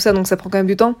 vider tout ça, donc ça prend quand même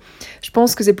du temps. Je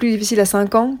pense que c'est plus difficile à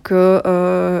 5 ans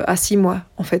qu'à 6 mois,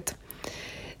 en fait.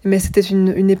 Mais c'était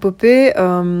une épopée...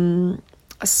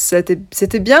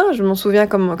 C'était bien, je m'en souviens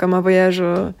comme un voyage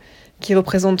qui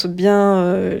représente bien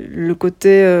le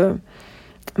côté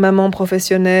maman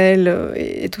professionnelle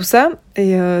et tout ça.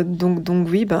 Et donc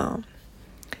oui,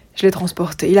 je l'ai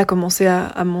transporté. Il a commencé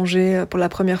à manger pour la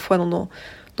première fois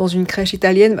dans une crèche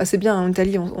italienne. C'est bien, en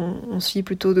Italie, on se fie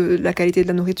plutôt de la qualité de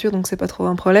la nourriture, donc c'est pas trop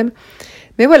un problème.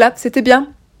 Mais voilà, c'était bien.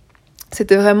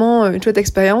 C'était vraiment une chouette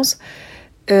expérience.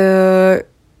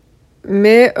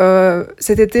 Mais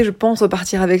cet été, je pense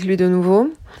repartir avec lui de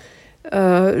nouveau.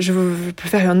 Je peux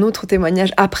faire un autre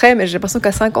témoignage après, mais j'ai l'impression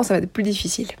qu'à 5 ans, ça va être plus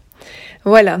difficile.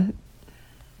 Voilà.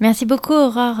 Merci beaucoup,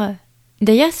 Aurore.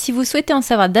 D'ailleurs, si vous souhaitez en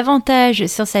savoir davantage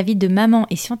sur sa vie de maman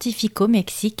et scientifique au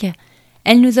Mexique,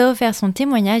 elle nous a offert son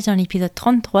témoignage dans l'épisode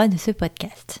 33 de ce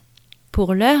podcast.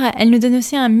 Pour l'heure, elle nous donne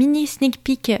aussi un mini sneak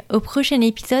peek au prochain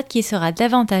épisode qui sera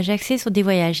davantage axé sur des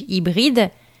voyages hybrides,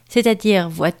 c'est-à-dire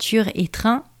voiture et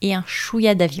train et un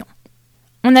chouïa d'avion.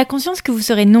 On a conscience que vous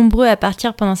serez nombreux à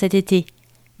partir pendant cet été,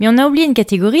 mais on a oublié une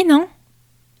catégorie, non ?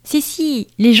 Si,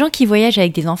 les gens qui voyagent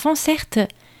avec des enfants, certes,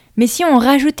 mais si on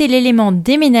rajoutait l'élément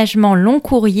déménagement long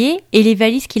courrier et les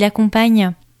valises qui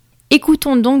l'accompagnent.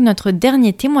 Écoutons donc notre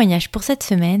dernier témoignage pour cette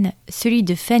semaine, celui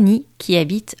de Fanny qui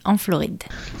habite en Floride.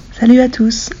 Salut à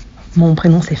tous, mon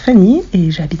prénom c'est Fanny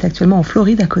et j'habite actuellement en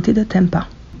Floride à côté de Tampa.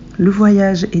 Le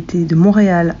voyage était de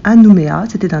Montréal à Nouméa,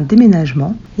 c'était un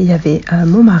déménagement. Il y avait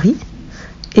mon mari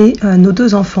et nos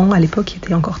 2 enfants à l'époque qui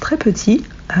étaient encore très petits.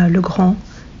 Le grand,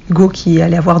 Hugo, qui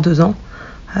allait avoir 2 ans,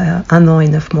 1 an et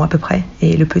 9 mois à peu près,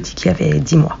 et le petit qui avait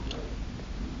 10 mois.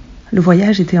 Le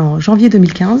voyage était en janvier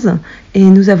 2015 et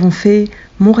nous avons fait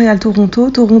Montréal-Toronto,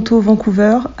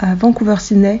 Toronto-Vancouver,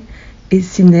 Vancouver-Sydney et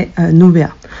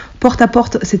Sydney-Nouméa. Porte à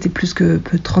porte, c'était plus que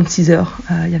 36 heures.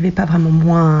 Il n'y avait pas vraiment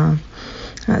moins...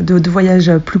 de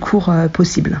voyages plus courts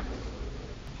possible.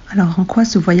 Alors, en quoi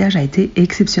ce voyage a été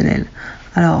exceptionnel ?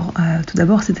 Alors, tout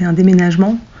d'abord, c'était un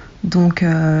déménagement. Donc,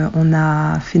 on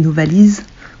a fait nos valises,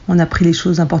 on a pris les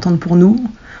choses importantes pour nous.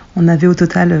 On avait au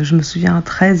total, je me souviens,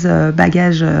 13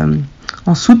 bagages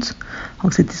en soute.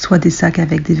 Donc, c'était soit des sacs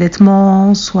avec des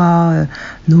vêtements, soit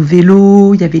nos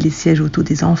vélos, il y avait les sièges auto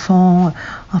des enfants,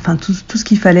 enfin, tout ce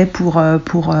qu'il fallait pour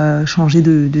changer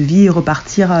de vie et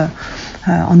repartir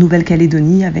en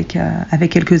Nouvelle-Calédonie avec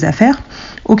quelques affaires.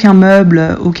 Aucun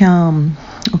meuble,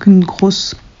 aucune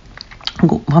grosse...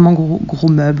 vraiment gros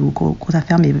meubles ou gros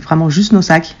affaires, mais vraiment juste nos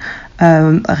sacs.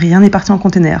 Rien n'est parti en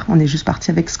container. On est juste parti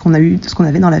avec ce qu'on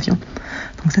avait dans l'avion.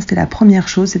 Donc ça, c'était la première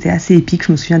chose. C'était assez épique.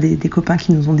 Je me souviens des copains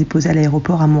qui nous ont déposés à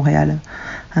l'aéroport à Montréal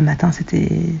un matin.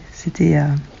 C'était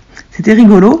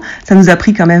rigolo. Ça nous a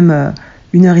pris quand même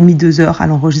 1h30, 2h à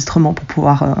l'enregistrement pour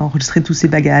pouvoir enregistrer tous ces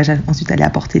bagages, ensuite aller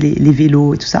apporter les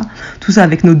vélos et tout ça. Tout ça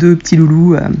avec nos 2 petits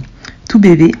loulous tout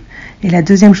bébés. Et la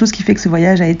deuxième chose qui fait que ce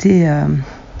voyage a été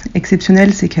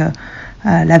exceptionnel, c'est que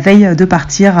la veille de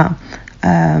partir,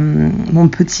 mon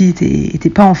petit était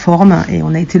pas en forme et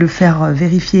on a été le faire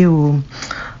vérifier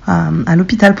à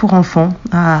l'hôpital pour enfants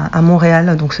à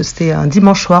Montréal. Donc c'était un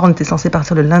dimanche soir, on était censé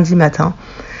partir le lundi matin.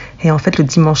 Et en fait, le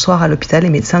dimanche soir à l'hôpital,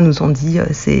 les médecins nous ont dit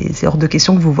c'est hors de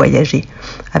question que vous voyagez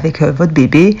avec votre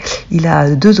bébé. Il a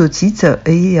 2 otites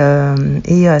et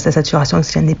sa saturation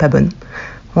oxygène n'est pas bonne.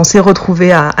 On s'est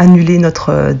retrouvés à annuler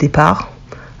notre départ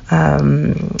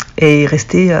et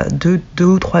rester 2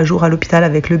 ou 3 jours à l'hôpital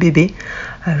avec le bébé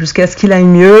jusqu'à ce qu'il aille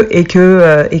mieux et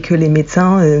que les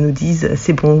médecins nous disent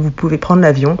c'est bon, vous pouvez prendre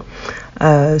l'avion.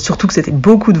 Surtout que c'était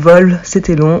beaucoup de vols,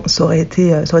 c'était long, ça aurait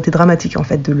été dramatique en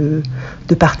fait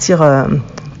de partir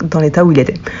dans l'état où il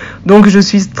était. Donc je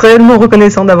suis tellement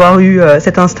reconnaissante d'avoir eu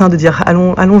cet instinct de dire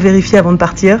allons vérifier avant de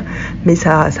partir, mais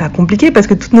ça a compliqué parce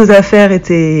que toutes nos affaires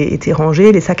étaient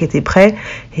rangées, les sacs étaient prêts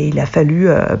et il a fallu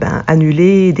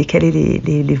annuler, décaler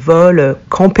les vols,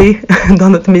 camper dans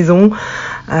notre maison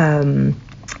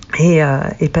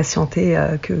et patienter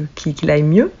qu'il aille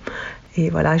mieux. Et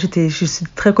voilà, je suis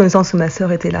très reconnaissante que ma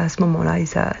sœur était là à ce moment-là et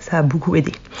ça a beaucoup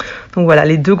aidé. Donc voilà,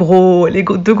 les deux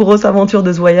grosses aventures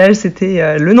de ce voyage,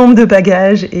 c'était le nombre de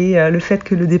bagages et le fait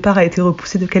que le départ a été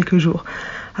repoussé de quelques jours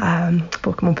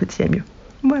pour que mon petit aille mieux.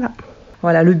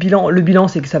 Voilà, le bilan,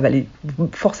 c'est que ça valait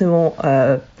forcément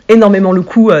énormément le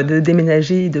coup de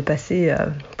déménager et de passer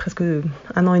presque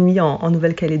 1 an et demi en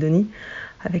Nouvelle-Calédonie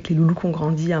avec les loulous qui ont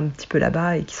grandi un petit peu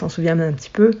là-bas et qui s'en souviennent un petit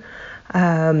peu.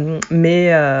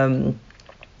 Mais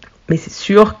c'est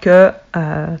sûr que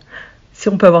si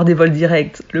on peut avoir des vols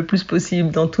directs le plus possible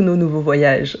dans tous nos nouveaux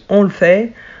voyages, on le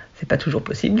fait. C'est pas toujours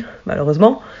possible,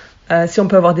 malheureusement. Si on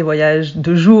peut avoir des voyages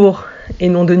de jour et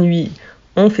non de nuit,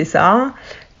 on fait ça.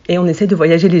 Et on essaie de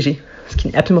voyager léger, ce qui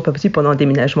n'est absolument pas possible pendant un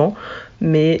déménagement,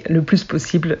 mais le plus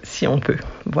possible si on peut.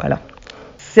 Voilà.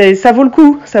 Ça vaut le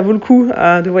coup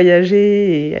de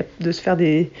voyager et de se faire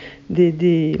des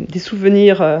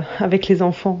souvenirs avec les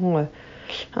enfants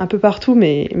un peu partout,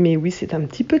 mais oui, c'est un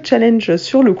petit peu challenge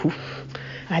sur le coup.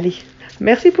 Allez,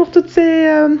 merci pour toutes ces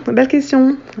belles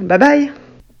questions. Bye bye.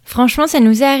 Franchement, ça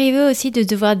nous est arrivé aussi de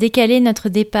devoir décaler notre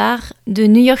départ de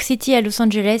New York City à Los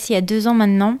Angeles il y a 2 ans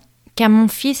maintenant, car mon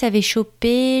fils avait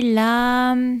chopé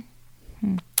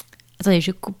Attendez,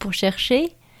 je coupe pour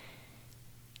chercher.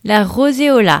 La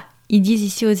roséola, ils disent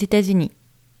ici aux États-Unis.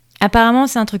 Apparemment,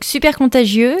 c'est un truc super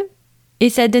contagieux et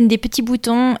ça donne des petits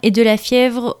boutons et de la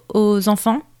fièvre aux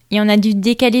enfants. Et on a dû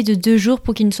décaler de 2 jours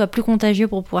pour qu'il ne soit plus contagieux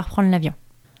pour pouvoir prendre l'avion.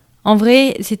 En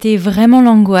vrai, c'était vraiment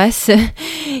l'angoisse,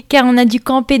 car on a dû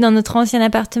camper dans notre ancien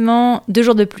appartement 2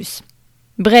 jours de plus.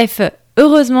 Bref,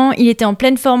 heureusement, il était en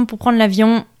pleine forme pour prendre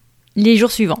l'avion les jours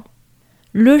suivants.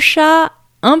 Le chat,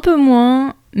 un peu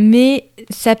moins, mais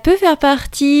ça peut faire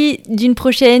partie d'une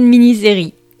prochaine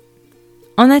mini-série.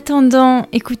 En attendant,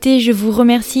 écoutez, je vous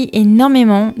remercie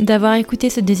énormément d'avoir écouté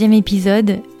ce 2e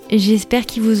épisode. J'espère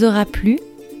qu'il vous aura plu.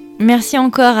 Merci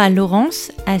encore à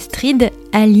Laurence, Astrid,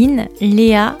 Aline,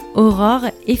 Léa, Aurore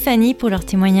et Fanny pour leurs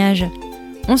témoignages.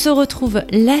 On se retrouve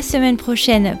la semaine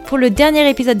prochaine pour le dernier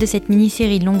épisode de cette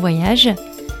mini-série Long Voyage.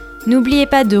 N'oubliez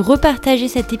pas de repartager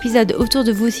cet épisode autour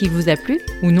de vous s'il vous a plu,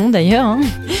 ou non d'ailleurs,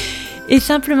 et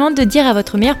simplement de dire à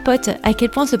votre meilleur pote à quel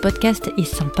point ce podcast est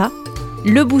sympa.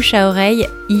 Le bouche à oreille,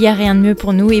 il n'y a rien de mieux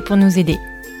pour nous et pour nous aider.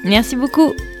 Merci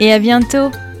beaucoup et à bientôt.